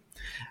manager.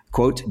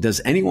 Quote, does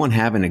anyone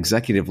have an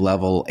executive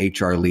level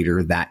HR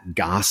leader that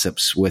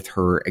gossips with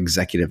her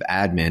executive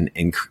admin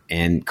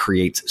and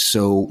creates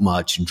so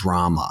much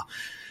drama?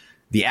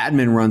 The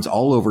admin runs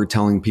all over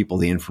telling people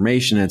the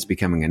information, and it's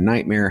becoming a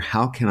nightmare.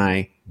 How can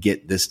I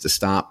get this to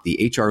stop?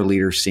 The HR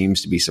leader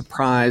seems to be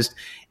surprised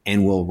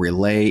and will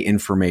relay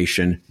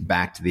information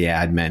back to the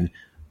admin,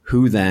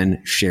 who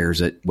then shares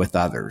it with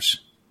others.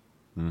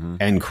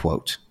 End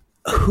quote.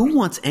 Who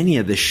wants any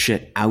of this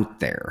shit out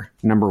there?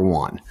 Number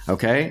one.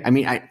 Okay. I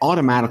mean, I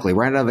automatically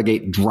right out of the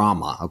gate,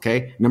 drama.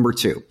 Okay. Number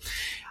two,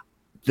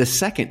 the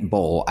second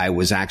bowl I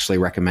was actually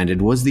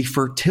recommended was the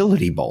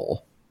fertility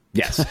bowl.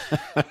 Yes.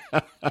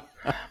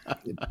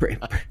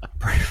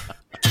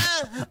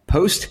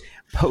 Post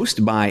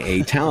by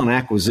a talent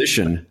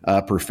acquisition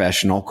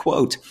professional.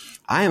 Quote,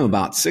 I am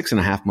about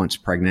 6.5 months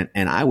pregnant,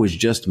 and I was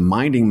just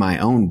minding my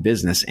own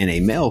business, and a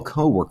male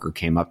coworker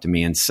came up to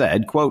me and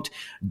said, quote,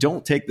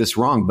 don't take this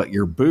wrong, but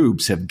your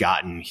boobs have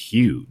gotten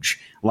huge.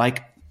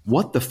 Like,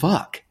 what the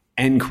fuck?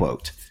 End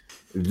quote.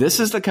 This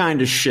is the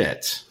kind of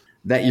shit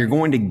that you're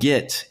going to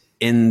get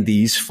in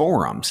these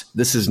forums.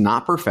 This is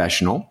not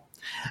professional.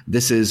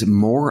 This is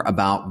more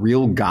about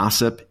real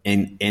gossip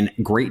and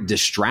great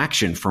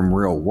distraction from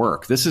real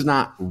work. This is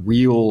not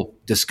real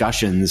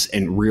discussions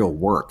and real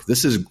work.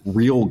 This is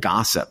real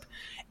gossip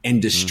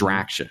and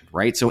distraction,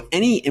 right? So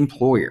any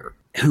employer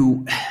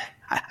who,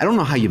 I don't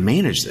know how you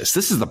manage this.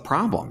 This is the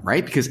problem,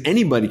 right? Because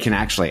anybody can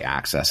actually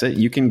access it.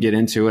 You can get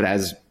into it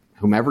as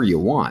whomever you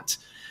want.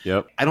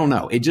 Yep. I don't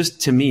know. It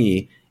just, to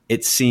me,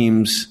 it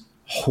seems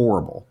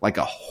horrible, like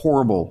a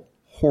horrible,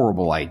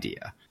 horrible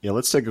idea. Yeah,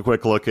 let's take a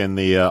quick look in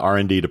the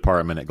R&D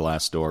department at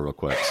Glassdoor real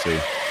quick.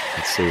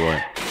 Let's see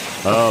what.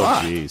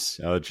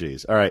 Oh,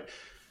 geez. All right.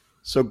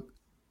 So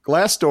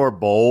Glassdoor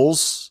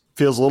bowls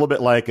feels a little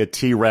bit like a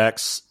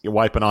T-Rex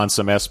wiping on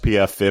some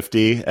SPF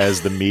 50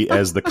 as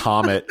the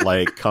comet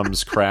like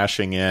comes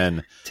crashing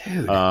in.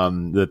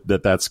 Dude.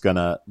 That's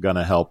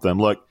gonna help them.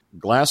 Look,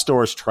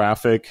 Glassdoor's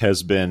traffic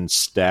has been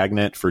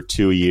stagnant for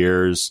 2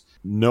 years.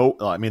 No,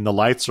 I mean, the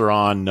lights are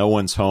on. No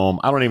one's home.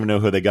 I don't even know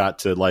who they got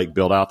to like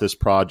build out this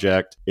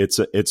project.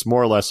 It's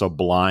more or less a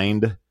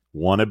Blind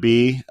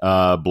wannabe.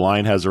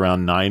 Blind has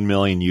around 9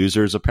 million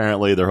users.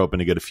 Apparently, they're hoping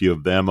to get a few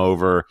of them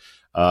over.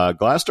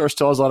 Glassdoor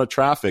still has a lot of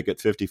traffic at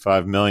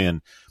 55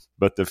 million,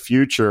 but the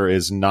future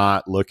is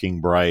not looking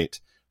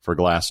bright for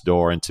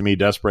Glassdoor. And to me,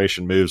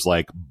 desperation moves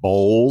like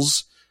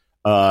bowls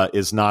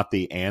is not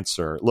the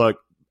answer. Look,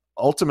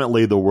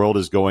 ultimately, the world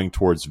is going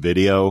towards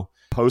video.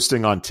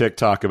 Posting on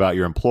TikTok about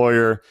your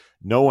employer,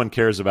 no one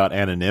cares about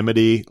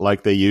anonymity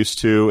like they used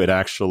to. It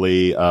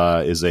actually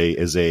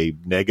is a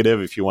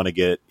negative if you want to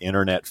get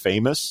internet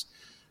famous.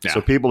 Yeah.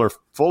 So people are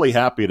fully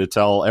happy to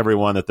tell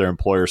everyone that their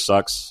employer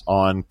sucks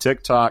on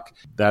TikTok.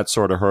 That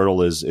sort of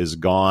hurdle is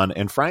gone.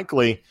 And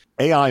frankly,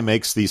 AI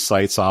makes these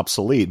sites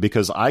obsolete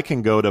because I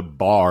can go to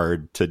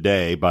Bayard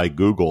today by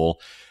Google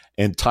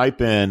and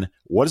type in,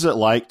 what is it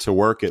like to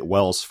work at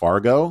Wells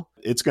Fargo?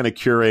 It's going to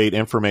curate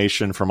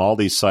information from all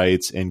these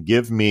sites and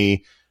give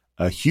me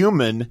a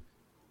human,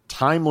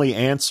 timely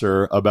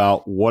answer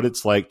about what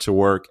it's like to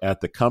work at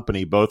the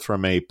company, both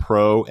from a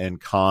pro and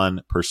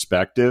con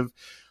perspective.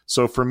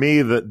 So for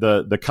me,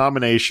 the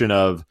combination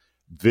of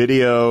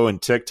video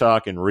and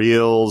TikTok and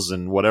Reels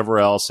and whatever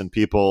else and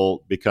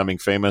people becoming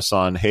famous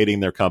on hating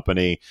their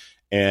company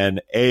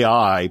and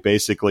AI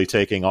basically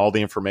taking all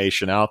the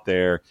information out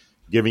there,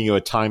 giving you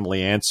a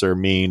timely answer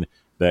mean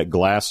that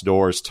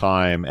Glassdoor's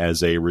time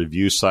as a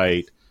review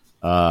site,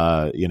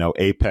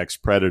 apex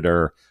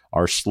predator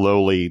are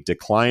slowly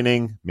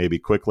declining, maybe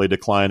quickly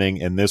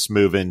declining. And this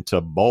move into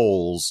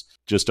bowls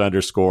just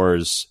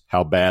underscores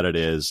how bad it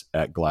is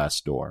at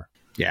Glassdoor.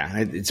 Yeah,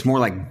 it's more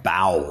like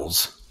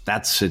bowels.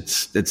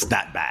 It's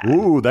that bad.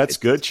 Ooh, that's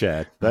good,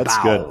 Chad. That's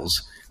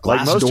bowels. Good.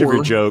 Like most of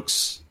your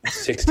jokes.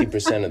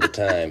 60% of the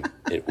time,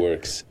 it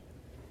works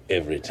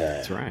every time.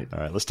 That's right. All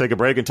right, let's take a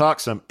break and talk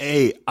some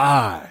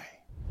AI.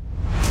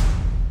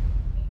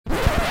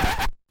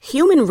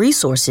 Human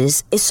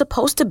resources is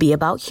supposed to be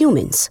about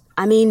humans.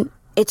 I mean,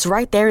 it's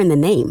right there in the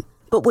name.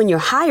 But when your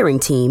hiring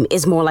team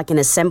is more like an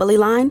assembly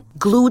line,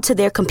 glued to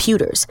their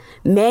computers,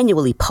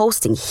 manually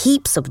posting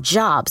heaps of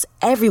jobs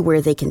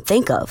everywhere they can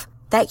think of,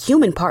 that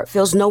human part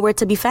feels nowhere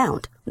to be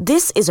found.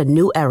 This is a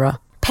new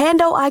era.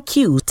 Pando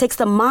IQ takes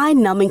the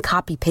mind-numbing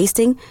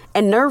copy-pasting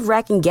and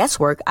nerve-wracking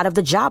guesswork out of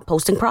the job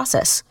posting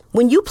process.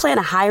 When you plan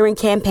a hiring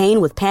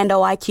campaign with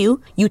Pando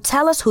IQ, you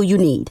tell us who you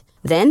need.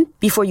 Then,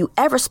 before you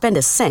ever spend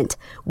a cent,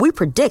 we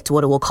predict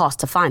what it will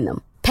cost to find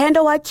them.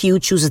 Pando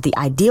IQ chooses the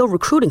ideal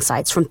recruiting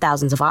sites from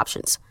thousands of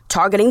options,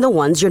 targeting the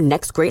ones your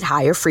next great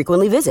hire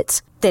frequently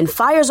visits, then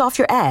fires off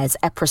your ads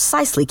at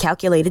precisely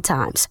calculated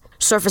times,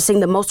 surfacing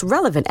the most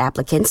relevant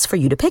applicants for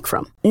you to pick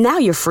from. Now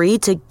you're free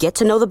to get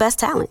to know the best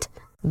talent,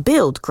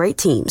 build great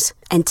teams,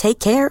 and take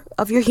care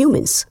of your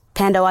humans.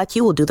 Pando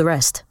IQ will do the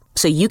rest,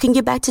 so you can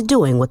get back to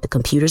doing what the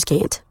computers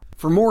can't.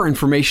 For more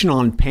information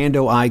on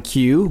Pando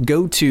IQ,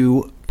 go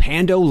to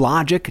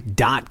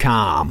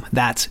pandologic.com.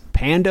 That's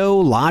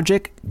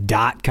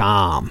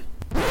pandologic.com.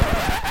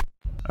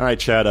 All right,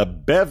 Chad, a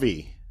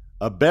bevy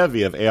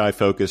of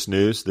AI-focused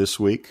news this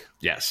week.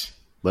 Yes.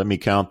 Let me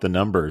count the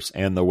numbers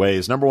and the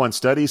ways. Number one,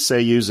 studies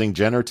say using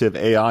generative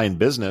AI in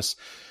business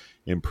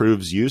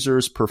improves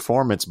users'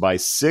 performance by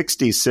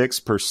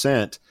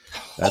 66%.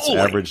 That's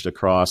averaged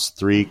across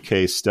 3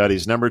 case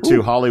studies. Number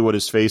two, Hollywood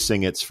is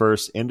facing its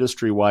first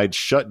industry-wide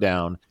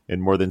shutdown in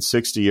more than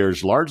 60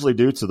 years, largely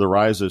due to the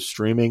rise of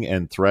streaming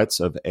and threats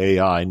of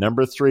AI.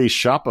 Number three,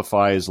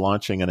 Shopify is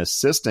launching an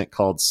assistant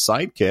called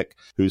Sidekick,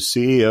 whose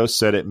CEO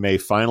said it may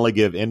finally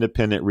give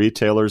independent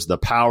retailers the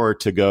power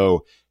to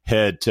go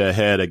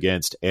head-to-head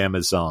against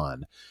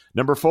Amazon.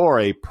 Number four,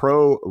 a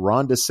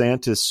pro-Ron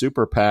DeSantis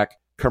super PAC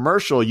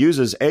commercial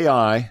uses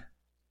AI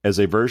as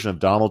a version of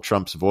Donald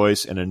Trump's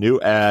voice in a new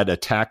ad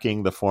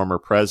attacking the former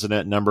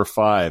president. Number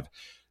five,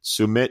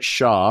 Sumit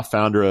Shah,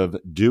 founder of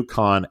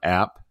Dukhan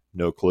app,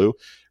 no clue,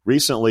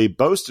 recently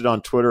boasted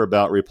on Twitter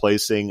about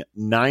replacing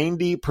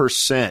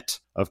 90%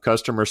 of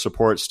customer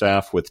support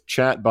staff with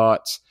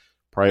chatbots,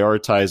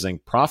 prioritizing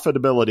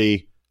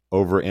profitability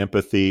over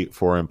empathy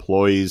for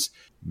employees.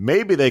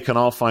 Maybe they can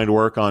all find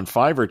work on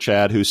Fiverr.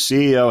 Chad, whose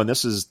CEO, and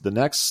this is the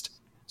next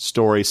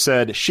story,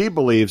 said she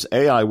believes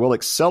AI will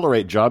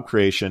accelerate job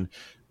creation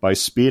by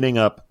speeding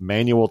up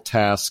manual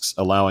tasks,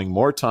 allowing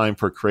more time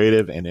for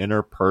creative and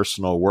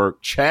interpersonal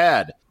work.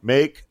 Chad,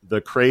 make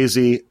the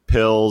crazy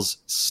pills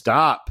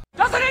stop.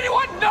 Doesn't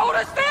anyone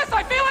notice this?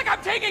 I feel like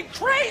I'm taking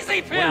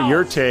crazy pills. What are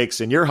your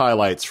takes and your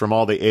highlights from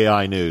all the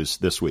AI news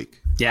this week?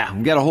 Yeah,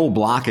 we got a whole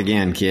block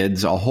again,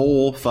 kids, a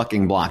whole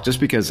fucking block. Just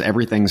because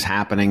everything's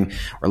happening,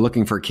 we're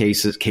looking for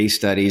case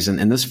studies.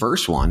 And this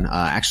first one,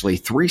 actually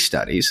 3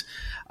 studies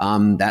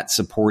that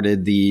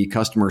supported the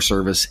customer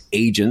service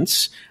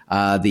agents.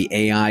 The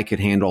AI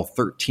could handle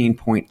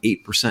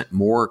 13.8%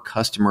 more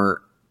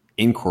customer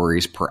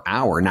inquiries per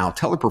hour. Now,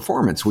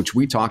 Teleperformance, which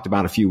we talked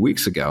about a few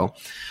weeks ago,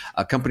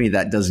 a company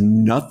that does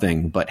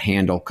nothing but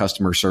handle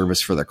customer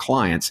service for their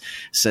clients,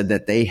 said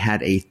that they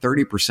had a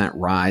 30%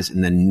 rise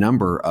in the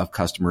number of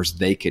customers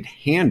they could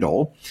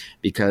handle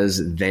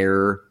because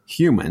their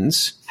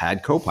humans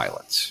had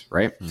co-pilots,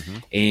 right? Mm-hmm.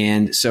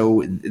 And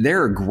so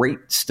there are great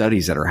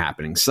studies that are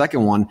happening.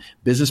 Second one,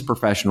 business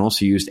professionals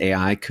who used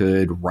AI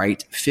could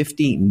write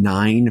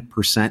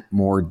 59%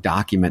 more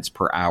documents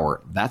per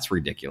hour. That's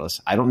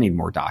ridiculous. I don't need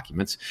more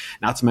documents.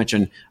 Not to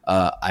mention,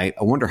 I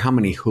wonder how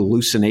many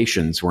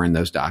hallucinations were in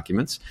those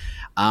documents.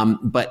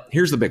 But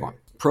here's the big one.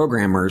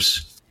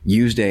 Programmers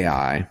used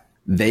AI.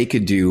 They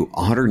could do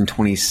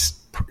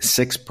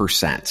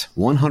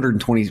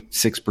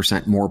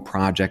 126% more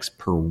projects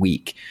per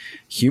week.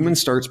 Humans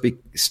start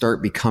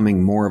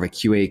becoming more of a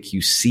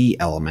QA/QC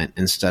element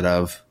instead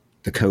of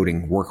the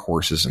coding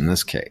workhorses in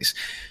this case.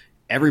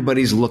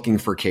 Everybody's looking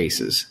for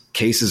cases.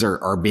 Cases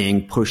are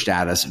being pushed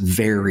at us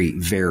very,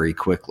 very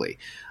quickly.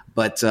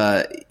 But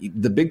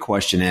the big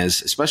question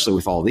is, especially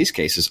with all these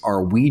cases,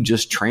 are we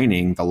just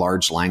training the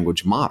large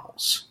language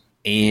models?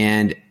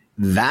 And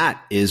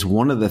that is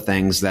one of the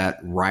things that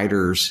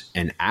writers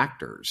and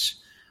actors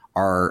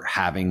are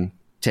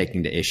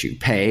taking to issue,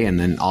 pay, and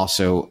then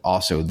also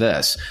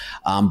this.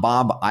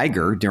 Bob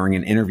Iger, during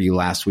an interview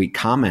last week,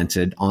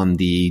 commented on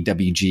the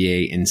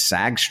WGA and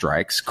SAG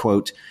strikes,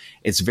 quote,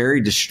 "It's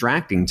very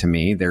distracting to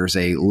me. There's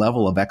a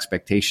level of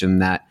expectation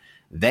that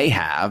they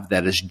have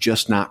that is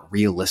just not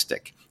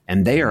realistic.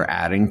 And they are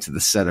adding to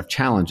the set of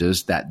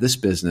challenges that this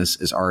business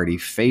is already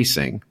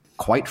facing.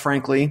 Quite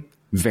frankly,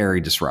 very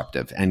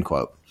disruptive," end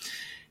quote.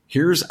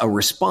 Here's a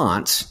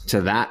response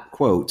to that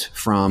quote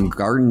from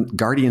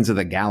Guardians of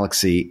the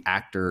Galaxy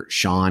actor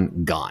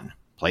Sean Gunn.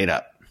 Play it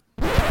up.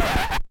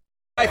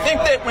 I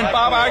think that when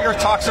Bob Iger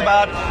talks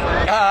about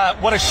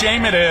what a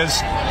shame it is,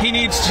 he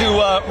needs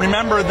to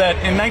remember that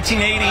in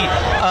 1980,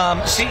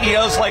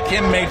 CEOs like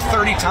him made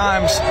 30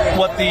 times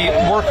what their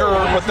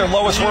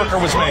lowest worker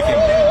was making.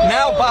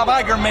 Now Bob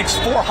Iger makes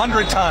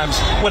 400 times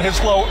what his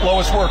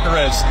lowest worker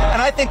is.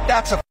 And I think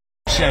that's a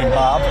shame,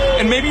 Bob.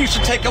 And maybe you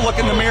should take a look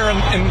in the mirror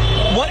and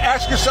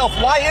ask yourself,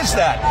 why is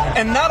that?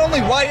 And not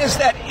only why is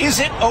that, is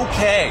it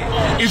okay?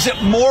 Is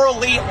it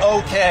morally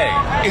okay?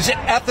 Is it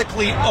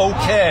ethically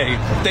okay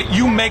that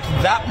you make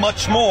that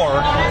much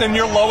more than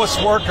your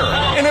lowest worker?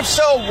 And if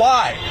so,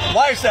 why?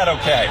 Why is that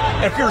okay?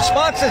 And if your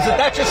response is that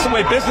that's just the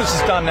way business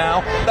is done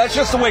now, that's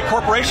just the way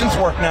corporations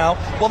work now,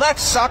 well, that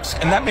sucks,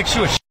 and that makes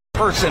you a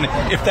person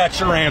if that's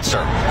your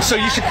answer. So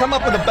you should come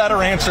up with a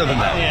better answer than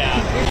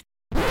that.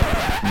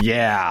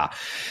 Yeah.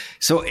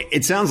 So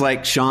it sounds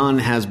like Sean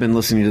has been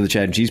listening to the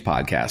Chad and Cheese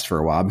podcast for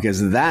a while,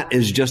 because that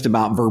is just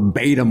about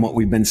verbatim what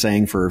we've been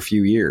saying for a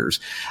few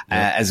years.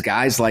 Yeah. As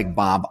guys like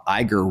Bob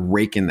Iger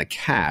rake in the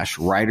cash,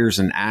 writers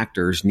and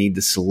actors need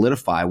to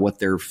solidify what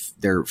their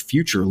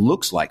future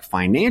looks like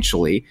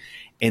financially.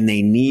 And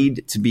they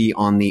need to be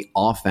on the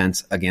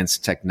offense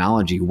against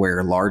technology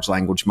where large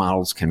language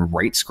models can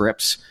write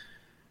scripts,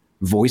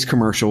 voice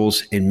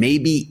commercials, and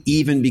maybe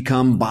even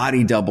become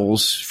body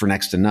doubles for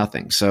next to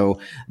nothing. So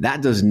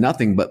that does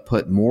nothing but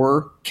put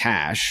more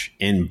cash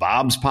in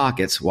Bob's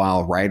pockets,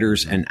 while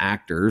writers and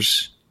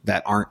actors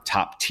that aren't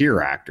top tier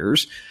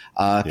actors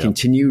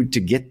continue to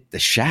get the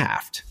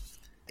shaft.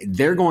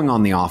 They're going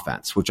on the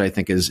offense, which I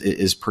think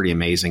is pretty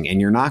amazing.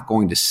 And you're not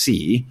going to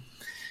see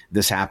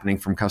this happening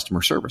from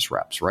customer service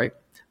reps, right?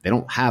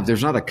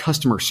 There's not a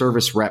customer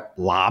service rep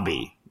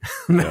lobby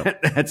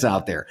that's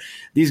out there.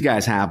 These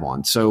guys have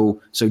one.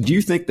 So do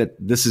you think that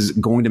this is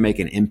going to make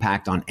an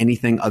impact on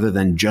anything other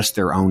than just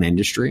their own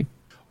industry?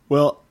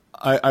 Well,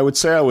 I would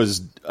say I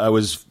was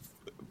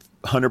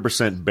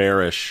 100%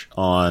 bearish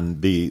on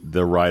the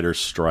writer's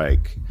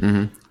strike.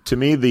 Mm-hmm. To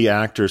me, the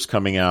actors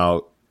coming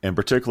out, and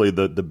particularly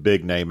the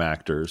big name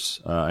actors,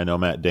 I know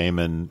Matt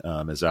Damon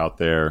is out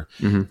there.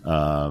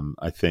 Mm-hmm.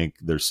 I think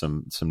there's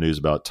some news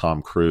about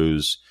Tom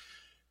Cruise.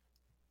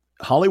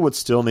 Hollywood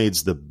still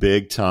needs the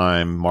big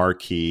time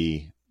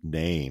marquee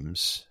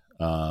names.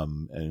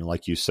 And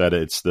like you said,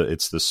 it's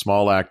the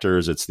small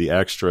actors, it's the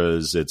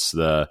extras, it's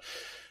the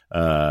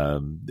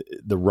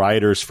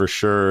writers for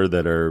sure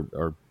that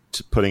are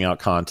putting out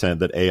content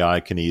that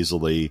AI can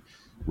easily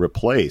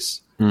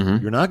replace.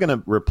 Mm-hmm. You're not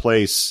going to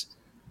replace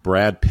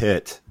Brad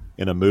Pitt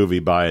in a movie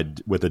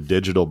with a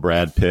digital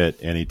Brad Pitt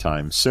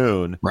anytime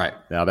soon. Right.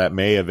 Now that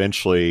may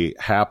eventually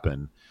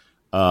happen.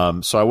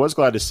 So I was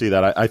glad to see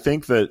that. I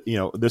think that,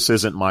 this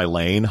isn't my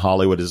lane.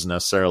 Hollywood isn't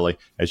necessarily,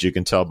 as you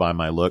can tell by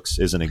my looks,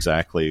 isn't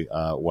exactly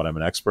what I'm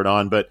an expert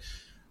on. But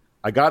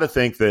I got to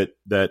think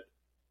that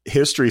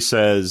history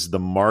says the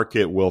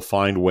market will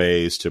find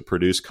ways to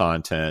produce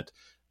content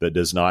that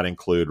does not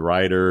include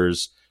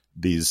writers,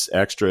 these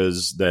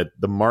extras, that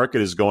the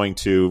market is going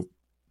to,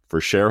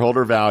 for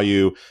shareholder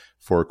value,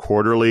 for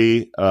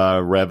quarterly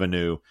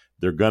revenue,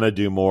 they're going to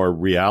do more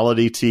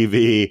reality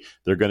TV.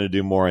 They're going to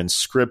do more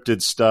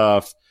unscripted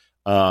stuff.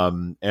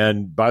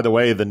 And by the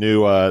way, the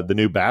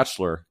new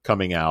Bachelor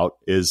coming out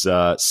is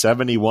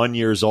 71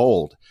 years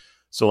old.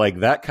 So like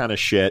that kind of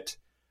shit.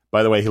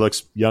 By the way, he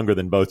looks younger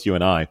than both you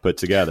and I put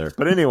together.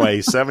 But anyway,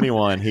 he's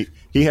 71.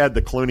 He had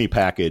the Clooney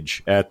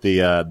package at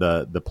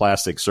the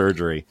plastic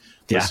surgery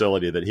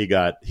facility that he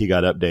got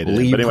updated.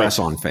 Lead but anyway, press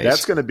on face.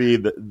 That's going to be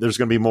there's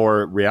going to be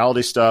more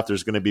reality stuff.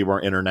 There's going to be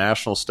more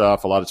international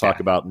stuff. A lot of talk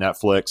about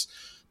Netflix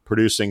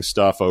producing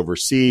stuff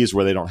overseas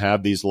where they don't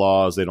have these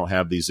laws, they don't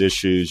have these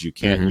issues. You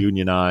can't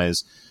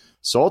unionize.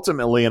 So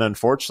ultimately and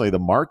unfortunately, the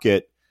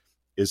market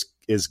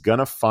is going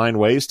to find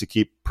ways to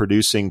keep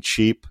producing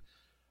cheap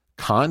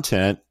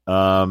content,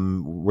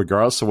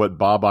 regardless of what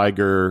Bob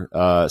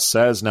Iger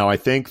says. Now, I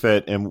think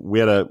that, and we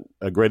had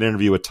a great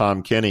interview with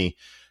Tom Kenny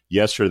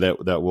yesterday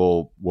that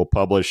we'll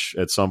publish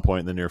at some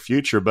point in the near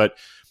future, but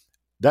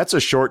that's a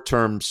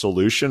short-term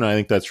solution. I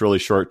think that's really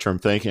short-term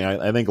thinking.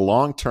 I think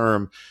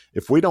long-term,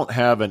 if we don't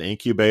have an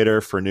incubator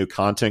for new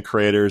content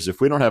creators,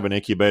 if we don't have an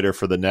incubator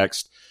for the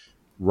next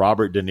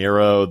Robert De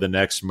Niro, the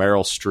next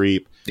Meryl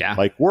Streep,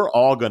 like we're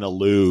all going to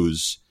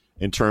lose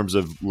in terms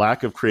of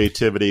lack of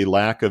creativity,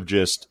 lack of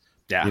just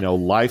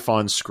life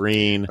on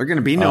screen. There are going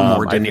to be no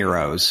more De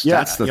Niros.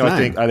 That's the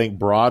thing. I think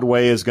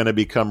Broadway is going to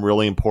become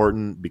really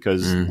important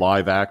because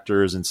live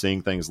actors and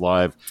seeing things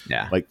live,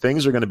 like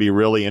things are going to be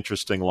really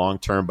interesting long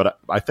term. But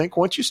I think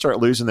once you start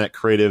losing that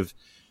creative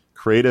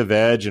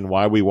edge and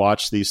why we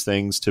watch these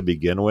things to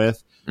begin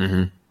with,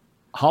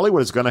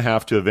 Hollywood is going to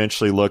have to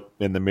eventually look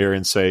in the mirror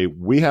and say,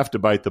 we have to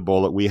bite the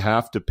bullet. We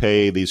have to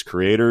pay these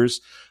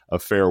creators a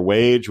fair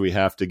wage. We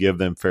have to give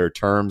them fair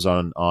terms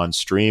on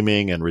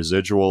streaming and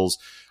residuals.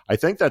 I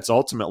think that's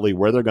ultimately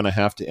where they're going to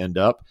have to end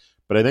up.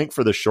 But I think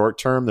for the short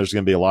term, there's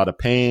going to be a lot of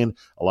pain,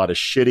 a lot of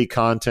shitty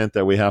content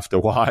that we have to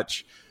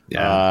watch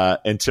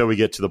until we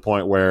get to the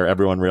point where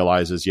everyone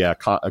realizes, a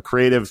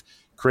creative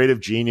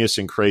genius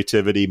and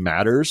creativity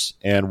matters,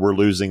 and we're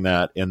losing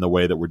that in the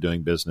way that we're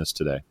doing business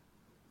today.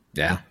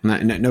 Yeah,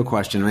 no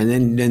question.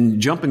 And then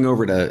jumping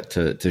over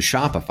to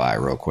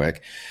Shopify real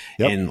quick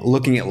and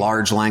looking at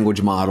large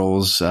language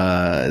models,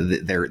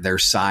 their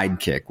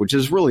sidekick, which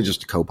is really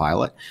just a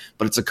copilot,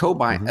 but it's a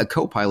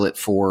copilot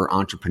for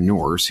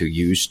entrepreneurs who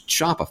use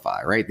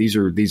Shopify, right? These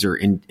are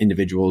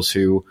individuals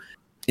who,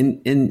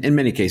 in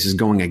many cases,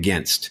 going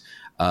against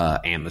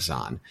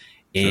Amazon.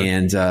 Sure.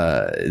 And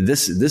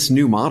this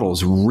new model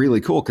is really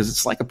cool because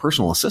it's like a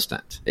personal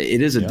assistant.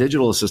 It is a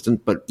digital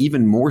assistant, but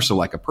even more so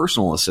like a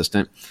personal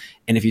assistant.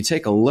 And if you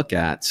take a look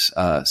at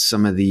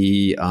some of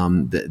the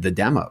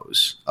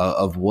demos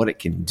of what it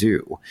can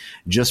do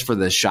just for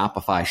the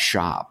Shopify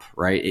shop,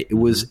 right? It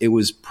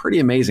was pretty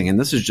amazing. And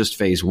this is just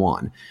phase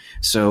one.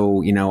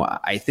 So,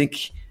 I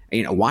think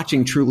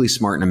watching truly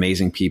smart and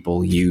amazing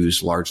people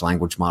use large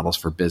language models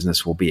for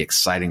business will be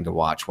exciting to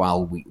watch.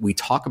 While we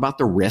talk about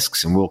the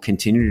risks, and we'll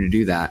continue to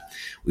do that,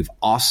 we've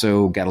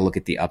also got to look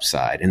at the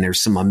upside. And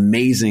there's some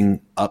amazing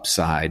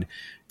upside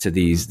to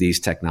these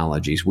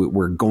technologies.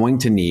 We're going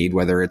to need,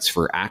 whether it's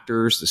for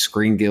actors, the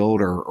Screen Guild,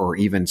 or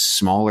even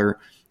smaller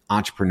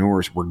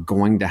entrepreneurs, we're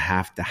going to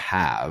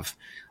have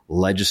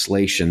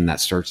legislation that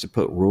starts to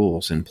put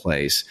rules in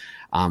place.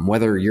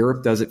 Whether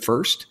Europe does it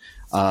first,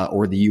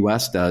 or the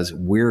U.S. does,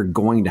 we're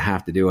going to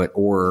have to do it,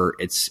 or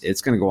it's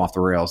going to go off the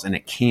rails, and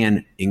it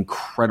can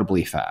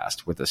incredibly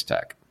fast with this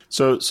tech.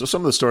 So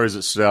some of the stories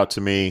that stood out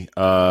to me,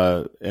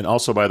 and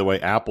also, by the way,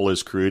 Apple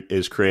is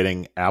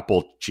creating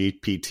Apple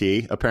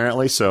GPT,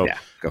 apparently. So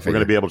we're going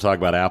to be able to talk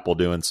about Apple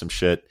doing some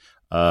shit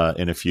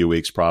in a few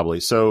weeks, probably.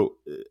 So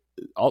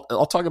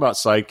I'll talk about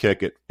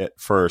Sidekick at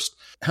first.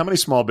 How many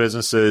small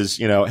businesses,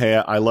 hey,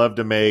 I love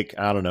to make,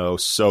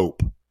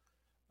 soap.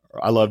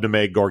 I love to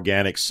make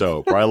organic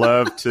soap, or I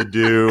love to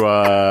do,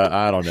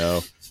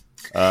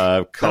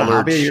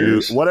 colored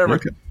shoes, whatever,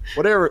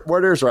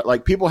 right?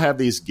 Like people have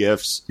these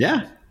gifts.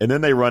 Yeah. And then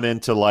they run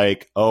into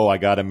like, oh, I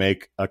got to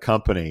make a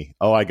company.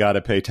 Oh, I got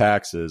to pay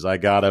taxes. I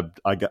got to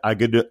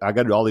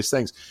do all these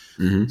things.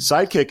 Mm-hmm.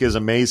 Sidekick is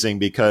amazing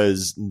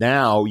because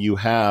now you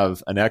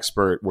have an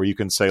expert where you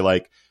can say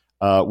like,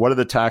 what are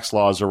the tax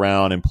laws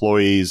around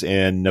employees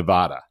in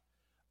Nevada?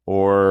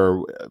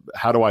 Or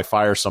how do I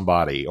fire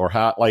somebody? Or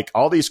how, like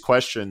all these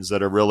questions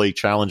that are really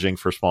challenging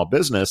for small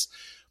business,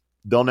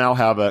 they'll now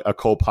have a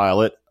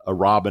co-pilot, a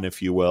Robin,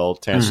 if you will,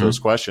 to answer those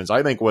questions.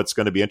 I think what's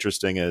going to be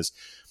interesting is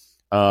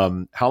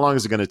how long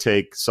is it going to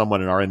take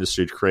someone in our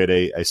industry to create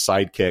a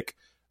sidekick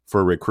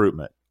for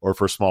recruitment or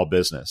for small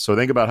business? So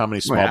think about how many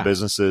small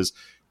businesses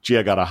gee,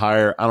 I got to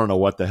hire. I don't know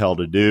what the hell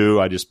to do.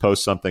 I just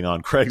post something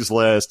on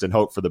Craigslist and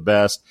hope for the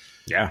best.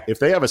 Yeah. If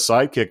they have a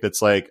sidekick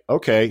that's like,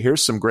 okay,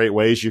 here's some great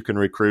ways you can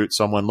recruit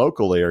someone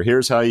locally, or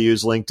here's how you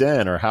use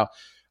LinkedIn, or how,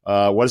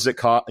 what does it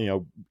cost?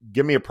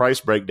 Give me a price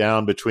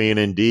breakdown between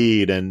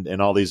Indeed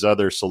and all these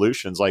other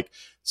solutions. Like,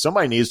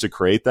 somebody needs to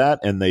create that,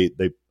 and they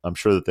I'm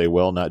sure that they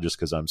will, not just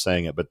because I'm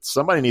saying it, but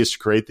somebody needs to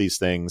create these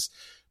things,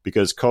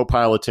 because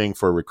co-piloting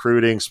for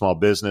recruiting, small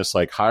business,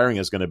 like hiring,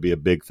 is going to be a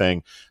big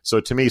thing.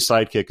 So to me,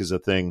 sidekick is a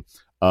thing,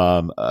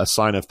 a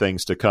sign of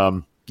things to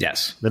come.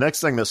 Yes. The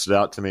next thing that stood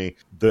out to me,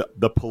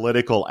 the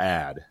political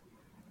ad.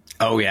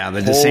 Oh yeah, the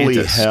DeSantis.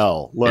 Holy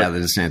hell! Look, yeah, the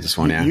DeSantis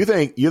one. Yeah. You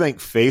think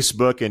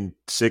Facebook in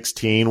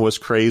 2016 was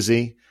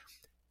crazy?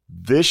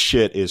 This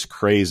shit is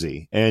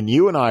crazy. And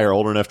you and I are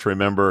old enough to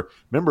remember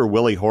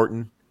Willie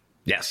Horton?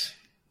 Yes.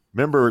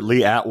 Remember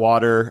Lee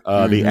Atwater,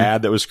 the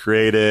ad that was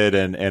created,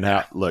 and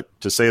how, look,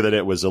 to say that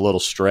it was a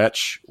little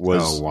stretch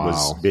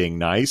was being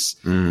nice.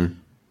 Mm-hmm.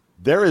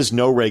 There is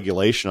no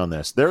regulation on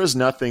this. There is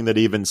nothing that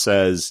even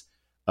says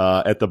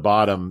at the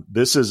bottom,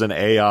 this is an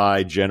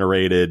AI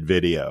generated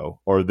video,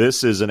 or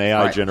this is an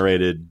AI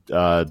generated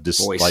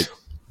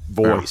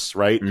voice,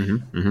 right? Mm-hmm.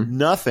 Mm-hmm.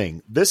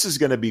 Nothing. This is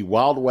going to be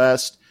Wild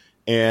West.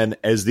 And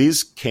as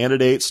these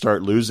candidates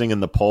start losing in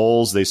the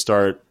polls,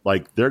 they're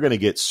going to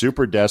get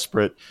super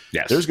desperate.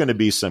 Yes. There's going to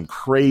be some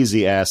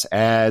crazy ass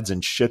ads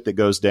and shit that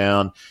goes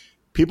down.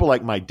 People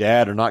like my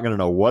dad are not going to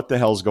know what the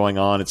hell's going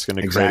on. It's going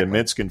to create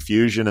immense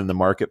confusion in the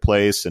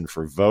marketplace and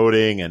for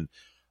voting. And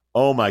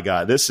oh my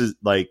God, this is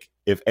like,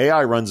 if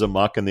AI runs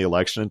amok in the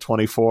election in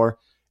 24,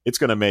 it's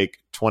going to make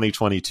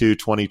 2022,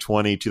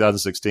 2020,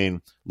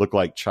 2016 look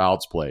like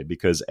child's play,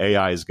 because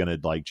AI is going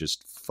to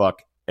just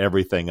fuck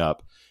everything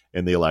up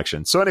in the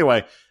election. So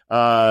anyway,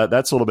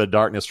 that's a little bit of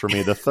darkness for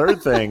me. The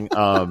third thing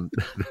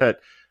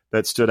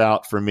that stood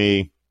out for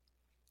me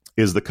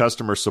is the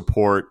customer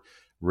support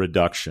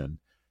reduction.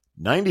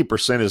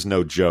 90% is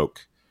no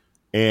joke.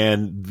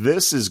 And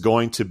this is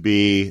going to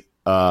be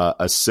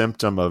a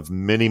symptom of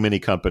many, many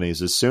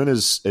companies. As soon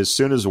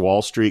as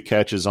Wall Street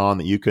catches on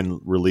that you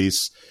can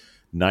release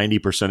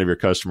 90% of your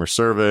customer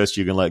service,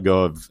 you can let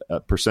go of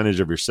a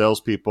percentage of your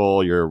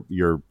salespeople,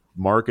 your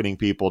marketing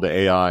people to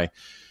AI,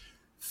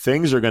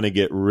 things are going to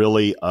get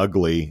really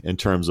ugly in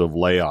terms of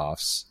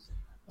layoffs.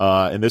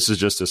 And this is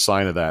just a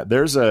sign of that.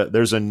 There's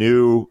a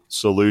new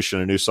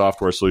solution, a new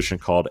software solution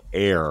called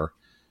Air.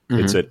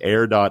 Mm-hmm. It's at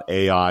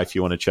air.ai if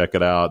you want to check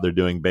it out. They're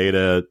doing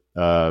beta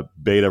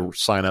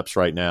signups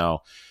right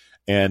now.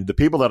 And the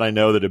people that I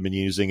know that have been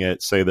using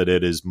it say that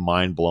it is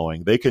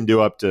mind-blowing. They can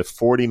do up to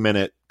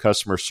 40-minute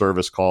customer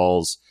service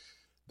calls.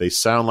 They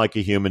sound like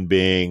a human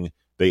being.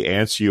 They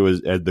answer you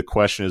the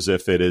question as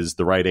if it is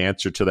the right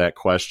answer to that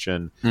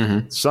question.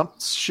 Mm-hmm. Some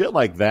shit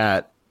like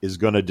that is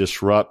going to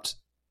disrupt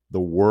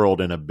the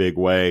world in a big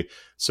way.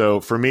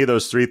 So for me, the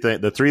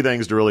three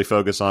things to really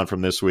focus on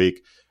from this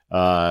week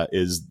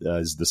is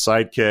the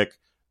sidekick.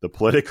 The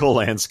political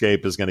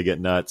landscape is going to get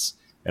nuts,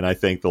 and I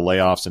think the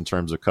layoffs in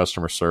terms of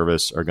customer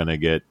service are going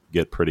to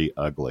get pretty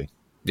ugly.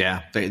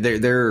 Yeah,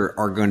 there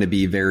are going to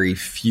be very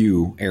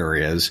few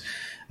areas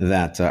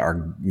that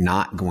are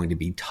not going to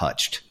be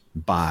touched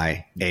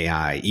by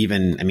AI.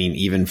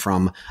 Even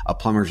from a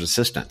plumber's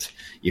assistant,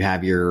 you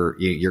have your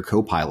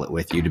co-pilot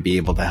with you to be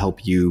able to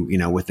help you,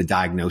 with the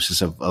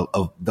diagnosis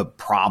of the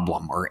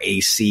problem, or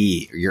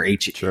AC, or your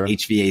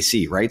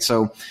HVAC, right?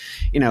 So,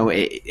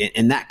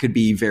 and that could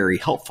be very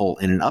helpful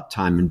in an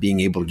uptime and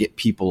being able to get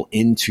people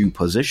into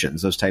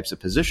positions, those types of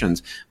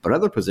positions. But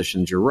other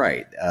positions, you're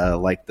right,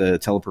 like the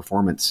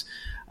teleperformance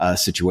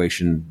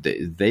situation,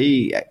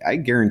 I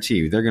guarantee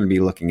you they're going to be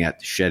looking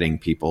at shedding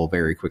people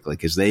very quickly,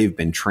 because they've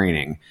been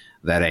training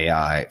that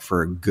AI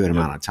for a good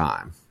amount of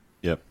time.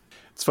 Yep.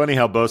 It's funny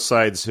how both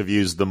sides have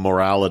used the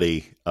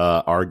morality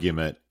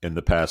argument in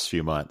the past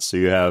few months. So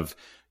you have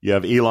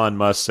Elon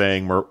Musk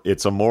saying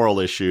it's a moral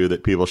issue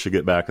that people should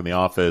get back in the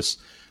office.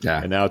 Yeah.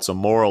 And now it's a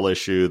moral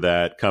issue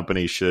that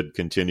companies should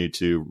continue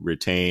to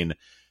retain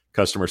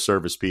customer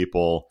service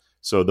people.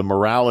 So the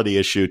morality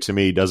issue to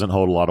me doesn't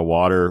hold a lot of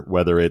water,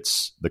 whether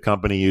it's the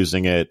company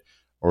using it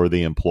or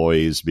the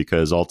employees,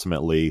 because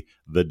ultimately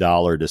the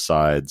dollar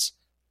decides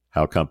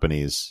how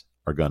companies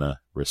are going to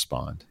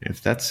respond.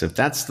 If that's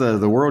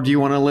the world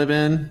you want to live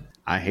in,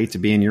 I hate to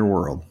be in your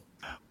world.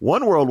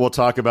 One world we'll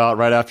talk about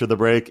right after the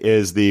break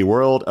is the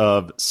world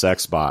of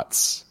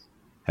sexbots.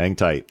 Hang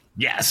tight.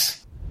 Yes.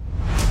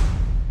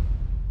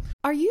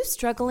 Are you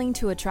struggling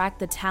to attract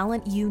the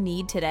talent you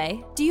need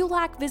today? Do you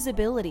lack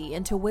visibility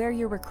into where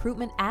your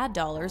recruitment ad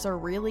dollars are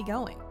really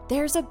going?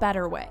 There's a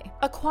better way.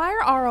 Acquire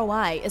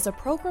ROI is a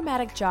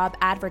programmatic job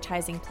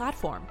advertising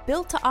platform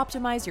built to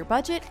optimize your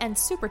budget and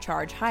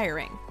supercharge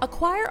hiring.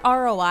 Acquire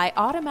ROI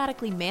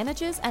automatically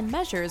manages and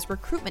measures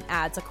recruitment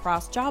ads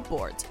across job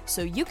boards,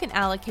 so you can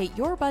allocate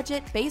your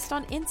budget based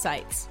on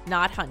insights,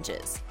 not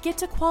hunches. Get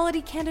to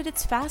quality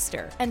candidates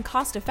faster and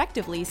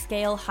cost-effectively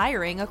scale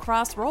hiring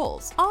across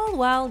roles, all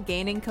while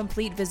gaining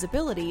complete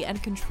visibility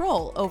and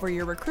control over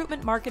your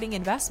recruitment marketing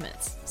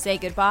investments. Say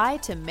goodbye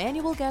to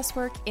manual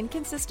guesswork,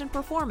 inconsistent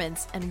performance,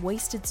 performance and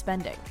wasted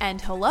spending.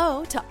 And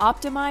hello to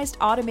optimized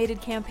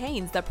automated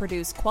campaigns that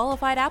produce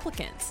qualified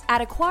applicants.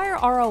 At Acquire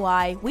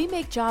ROI, we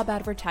make job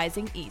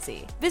advertising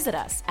easy. Visit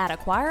us at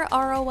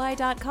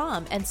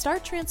acquireroi.com and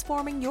start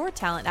transforming your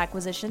talent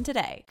acquisition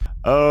today.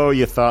 Oh,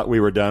 you thought we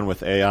were done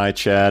with AI,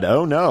 Chad?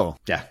 Oh, no.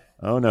 Yeah.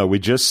 Oh, no. We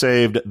just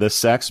saved the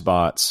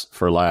sexbots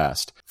for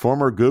last.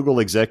 Former Google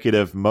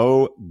executive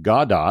Mo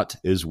Gaudat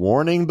is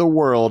warning the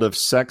world of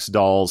sex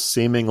dolls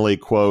seemingly,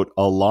 quote,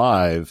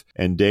 alive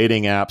and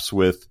dating apps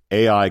with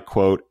AI,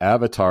 quote,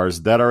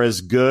 avatars that are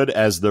as good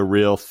as the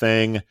real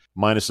thing,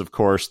 minus, of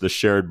course, the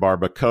shared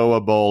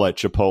barbacoa bowl at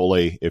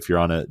Chipotle if you're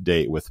on a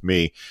date with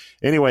me.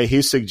 Anyway,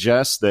 he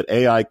suggests that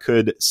AI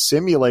could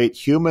simulate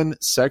human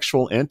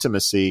sexual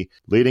intimacy,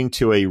 leading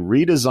to a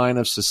redesign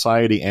of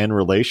society and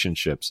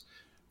relationships.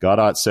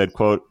 Gaudat said,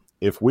 quote,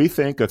 if we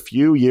think a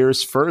few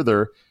years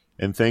further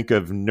and think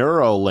of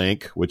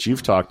Neuralink, which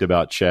you've talked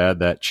about, Chad,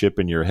 that chip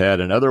in your head,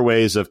 and other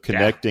ways of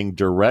connecting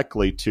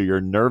directly to your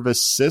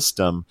nervous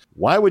system,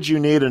 why would you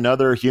need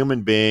another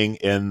human being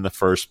in the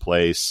first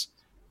place?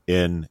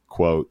 End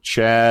quote.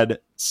 Chad,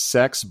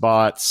 sex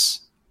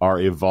bots are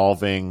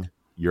evolving.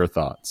 Your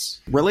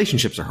thoughts?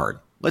 Relationships are hard.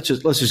 Let's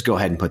just go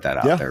ahead and put that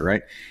out there,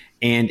 right?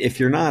 And if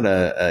you're not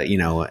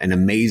an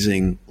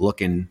amazing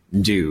looking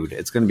dude,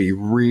 it's going to be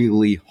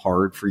really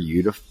hard for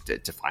you to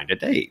find a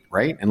date,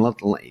 right? And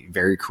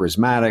very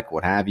charismatic,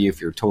 what have you.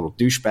 If you're a total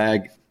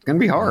douchebag, it's going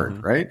to be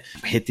hard, right?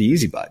 Hit the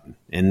easy button,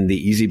 and the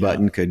easy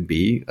button could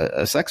be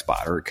a sex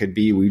bot, or it could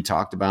be, we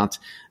talked about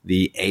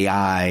the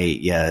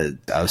AI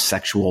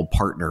sexual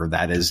partner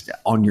that is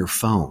on your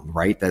phone,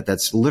 right?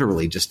 That's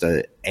literally just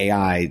a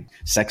AI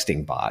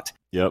sexting bot.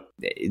 Yep.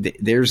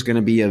 There's going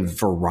to be a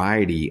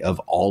variety of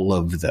all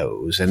of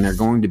those, and they're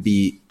going to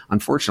be,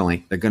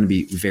 unfortunately, they're going to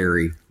be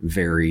very,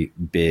 very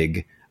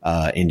big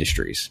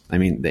industries. I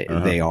mean,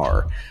 they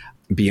are.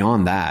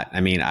 Beyond that,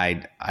 I mean,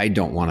 I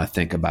don't want to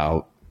think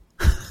about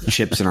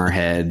chips in our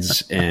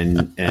heads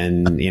and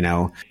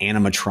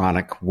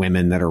animatronic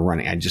women that are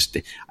running. I just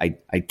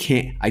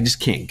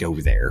can't go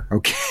there.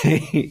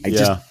 Okay.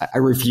 I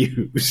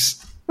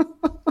refuse.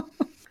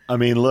 I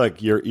mean,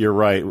 look, you're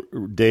right.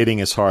 Dating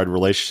is hard.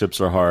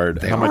 Relationships are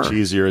hard. How much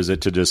easier is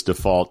it to just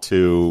default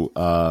to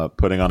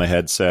putting on a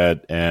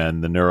headset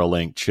and the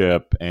Neuralink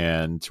chip,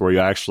 and to where you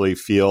actually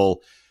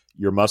feel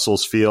your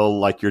muscles feel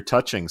like you're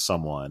touching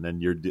someone,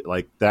 and you're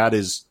like, that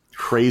is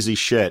crazy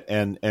shit.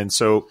 And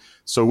so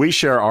we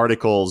share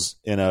articles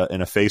in a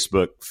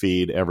Facebook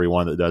feed,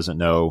 everyone that doesn't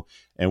know,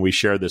 and we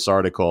shared this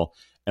article,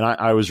 and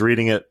I was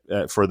reading it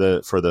for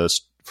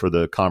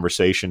the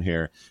conversation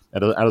here,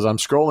 and as I'm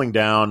scrolling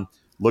down,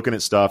 looking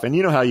at stuff, and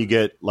you know how you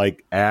get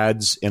like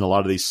ads in a lot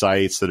of these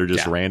sites that are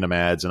just random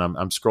ads, and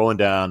I'm scrolling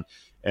down,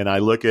 and I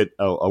look at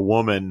a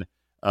woman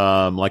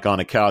like on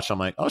a couch. I'm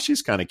like, oh,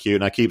 she's kind of cute,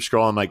 and I keep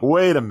scrolling. I'm like,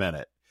 wait a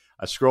minute.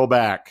 I scroll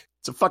back.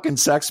 It's a fucking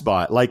sex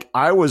bot. Like,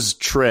 I was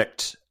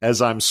tricked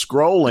as I'm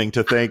scrolling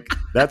to think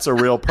that's a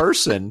real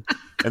person,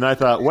 and I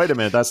thought, wait a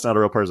minute, that's not a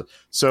real person.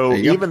 So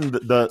even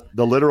the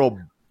literal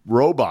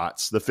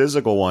robots, the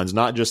physical ones,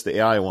 not just the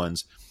AI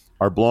ones,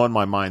 are blowing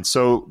my mind.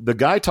 So the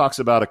guy talks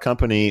about a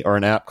company or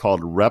an app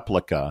called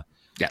Replika.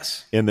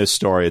 Yes. In this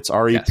story, it's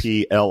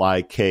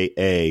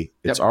Replika.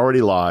 It's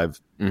already live.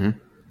 Mm-hmm.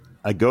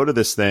 I go to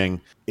this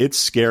thing. It's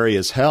scary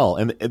as hell.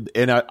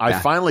 And I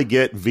finally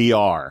get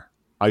VR.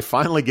 I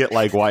finally get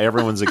like why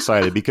everyone's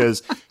excited,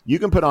 because you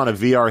can put on a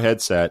VR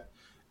headset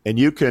and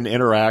you can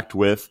interact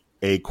with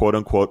a quote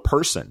unquote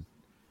person.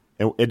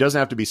 And it doesn't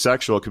have to be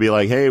sexual. It could be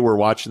like, hey, we're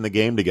watching the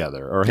game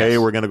together, or hey,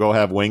 we're going to go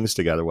have wings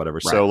together, whatever.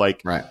 Right. So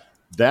like,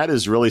 that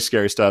is really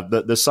scary stuff.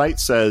 The site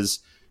says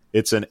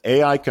it's an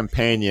AI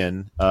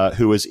companion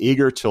who is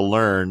eager to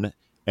learn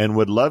and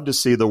would love to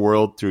see the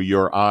world through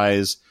your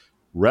eyes.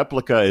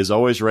 Replika is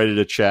always ready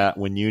to chat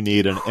when you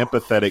need an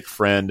empathetic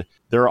friend.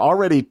 There are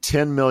already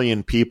 10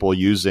 million people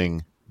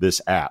using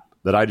this app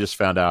that I just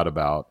found out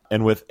about.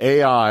 And with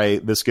AI,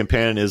 this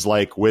companion is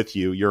like with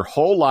you. Your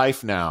whole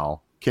life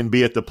now can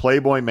be at the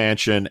Playboy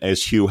mansion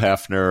as Hugh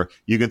Hefner.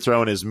 You can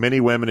throw in as many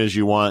women as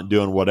you want,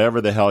 doing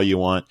whatever the hell you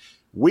want.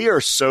 We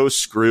are so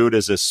screwed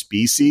as a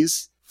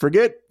species.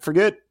 Forget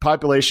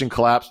population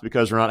collapse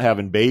because we're not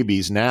having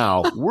babies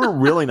now. We're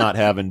really not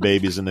having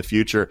babies in the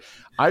future.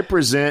 I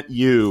present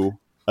you,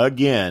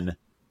 again,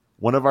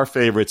 one of our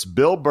favorites,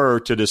 Bill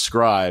Burr, to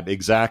describe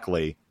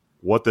exactly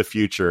what the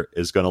future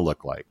is going to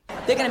look like.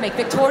 They're going to make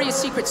Victoria's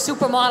Secret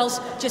supermodels,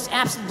 just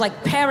absolute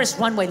like Paris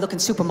runway looking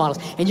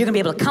supermodels. And you're going to be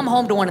able to come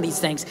home to one of these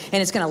things,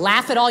 and it's going to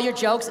laugh at all your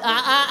jokes.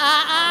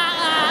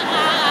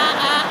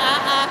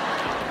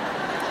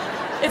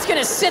 It's going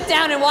to sit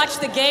down and watch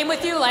the game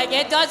with you like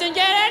it doesn't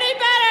get any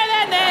better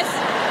than this.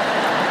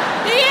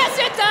 Yes,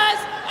 it does.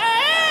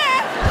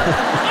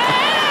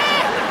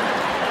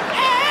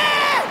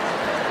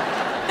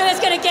 And it's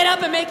going to get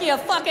up and make you a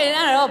fucking,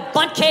 I don't know,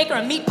 bunt cake or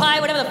a meat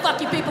pie, whatever the fuck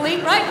you people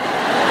eat, right?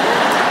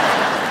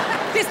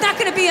 There's not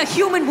going to be a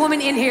human woman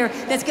in here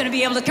that's going to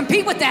be able to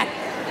compete with that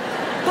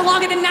for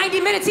longer than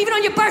 90 minutes, even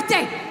on your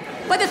birthday.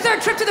 By the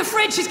third trip to the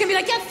fridge, she's going to be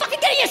like, yeah,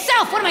 fucking get it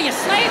yourself. What am I, your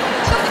slave?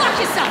 Go fuck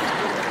yourself.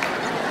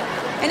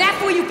 And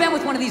after you've been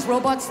with one of these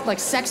robots, like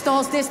sex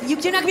dolls, you're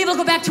not gonna be able to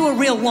go back to a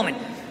real woman,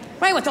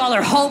 right? With all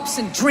her hopes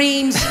and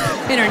dreams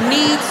and her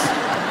needs.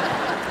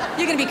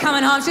 You're gonna be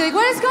coming home, she's like,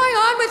 what is going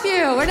on with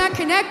you? We're not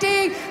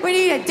connecting, we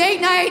need a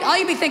date night. All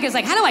you'll be thinking is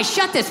like, how do I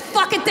shut this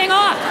fucking thing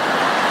off?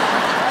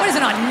 What is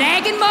it, on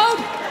nagging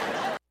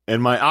mode?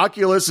 And my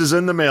Oculus is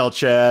in the mail,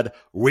 Chad.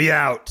 We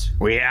out.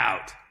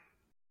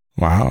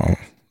 Wow,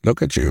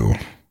 look at you.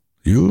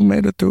 You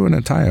made it through an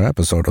entire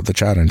episode of the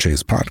Chad and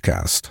Cheese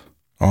podcast.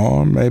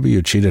 Or maybe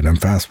you cheated and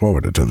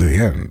fast-forwarded to the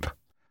end.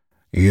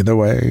 Either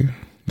way,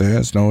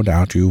 there's no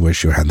doubt you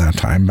wish you had that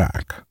time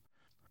back.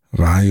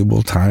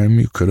 Valuable time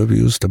you could have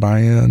used to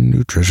buy a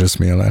nutritious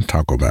meal at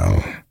Taco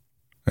Bell,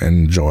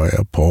 enjoy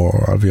a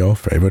pour of your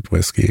favorite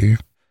whiskey,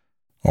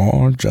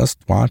 or just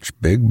watch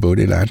big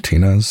booty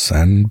Latinas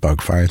and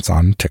bug fights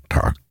on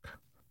TikTok.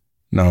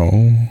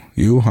 No,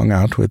 you hung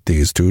out with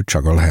these two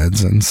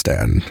chuckleheads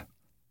instead.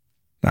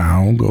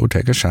 Now go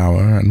take a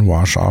shower and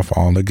wash off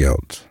all the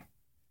guilt.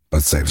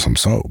 But save some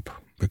soap,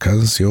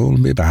 because you'll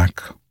be back.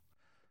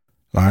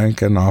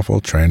 Like an awful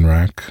train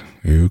wreck,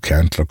 you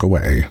can't look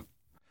away.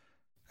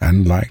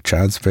 And like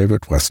Chad's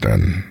favorite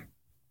Western,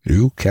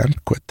 you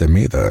can't quit them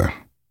either.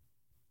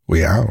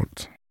 We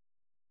out.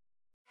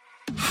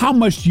 How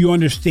much do you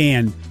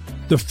understand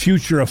the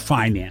future of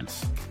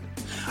finance?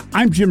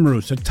 I'm Jim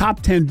Roos, a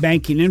top 10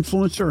 banking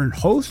influencer and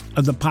host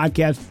of the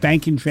podcast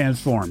Banking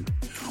Transformed,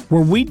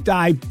 where we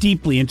dive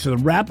deeply into the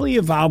rapidly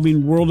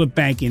evolving world of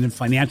banking and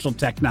financial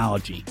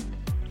technology.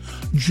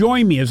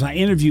 Join me as I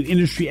interview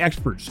industry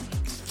experts,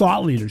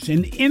 thought leaders,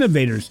 and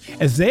innovators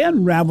as they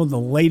unravel the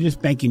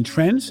latest banking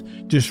trends,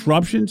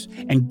 disruptions,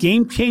 and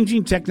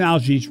game-changing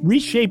technologies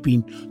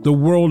reshaping the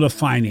world of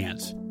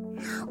finance.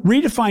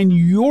 Redefine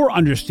your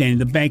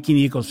understanding of the banking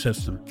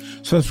ecosystem.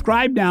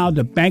 Subscribe now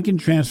to Banking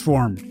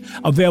Transformed,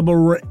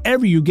 available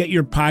wherever you get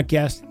your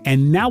podcasts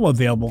and now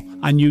available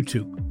on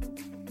YouTube.